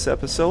do it for this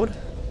episode.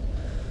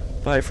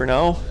 bye for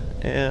now,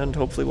 and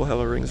hopefully we'll have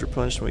our rings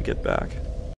replenished when we get back.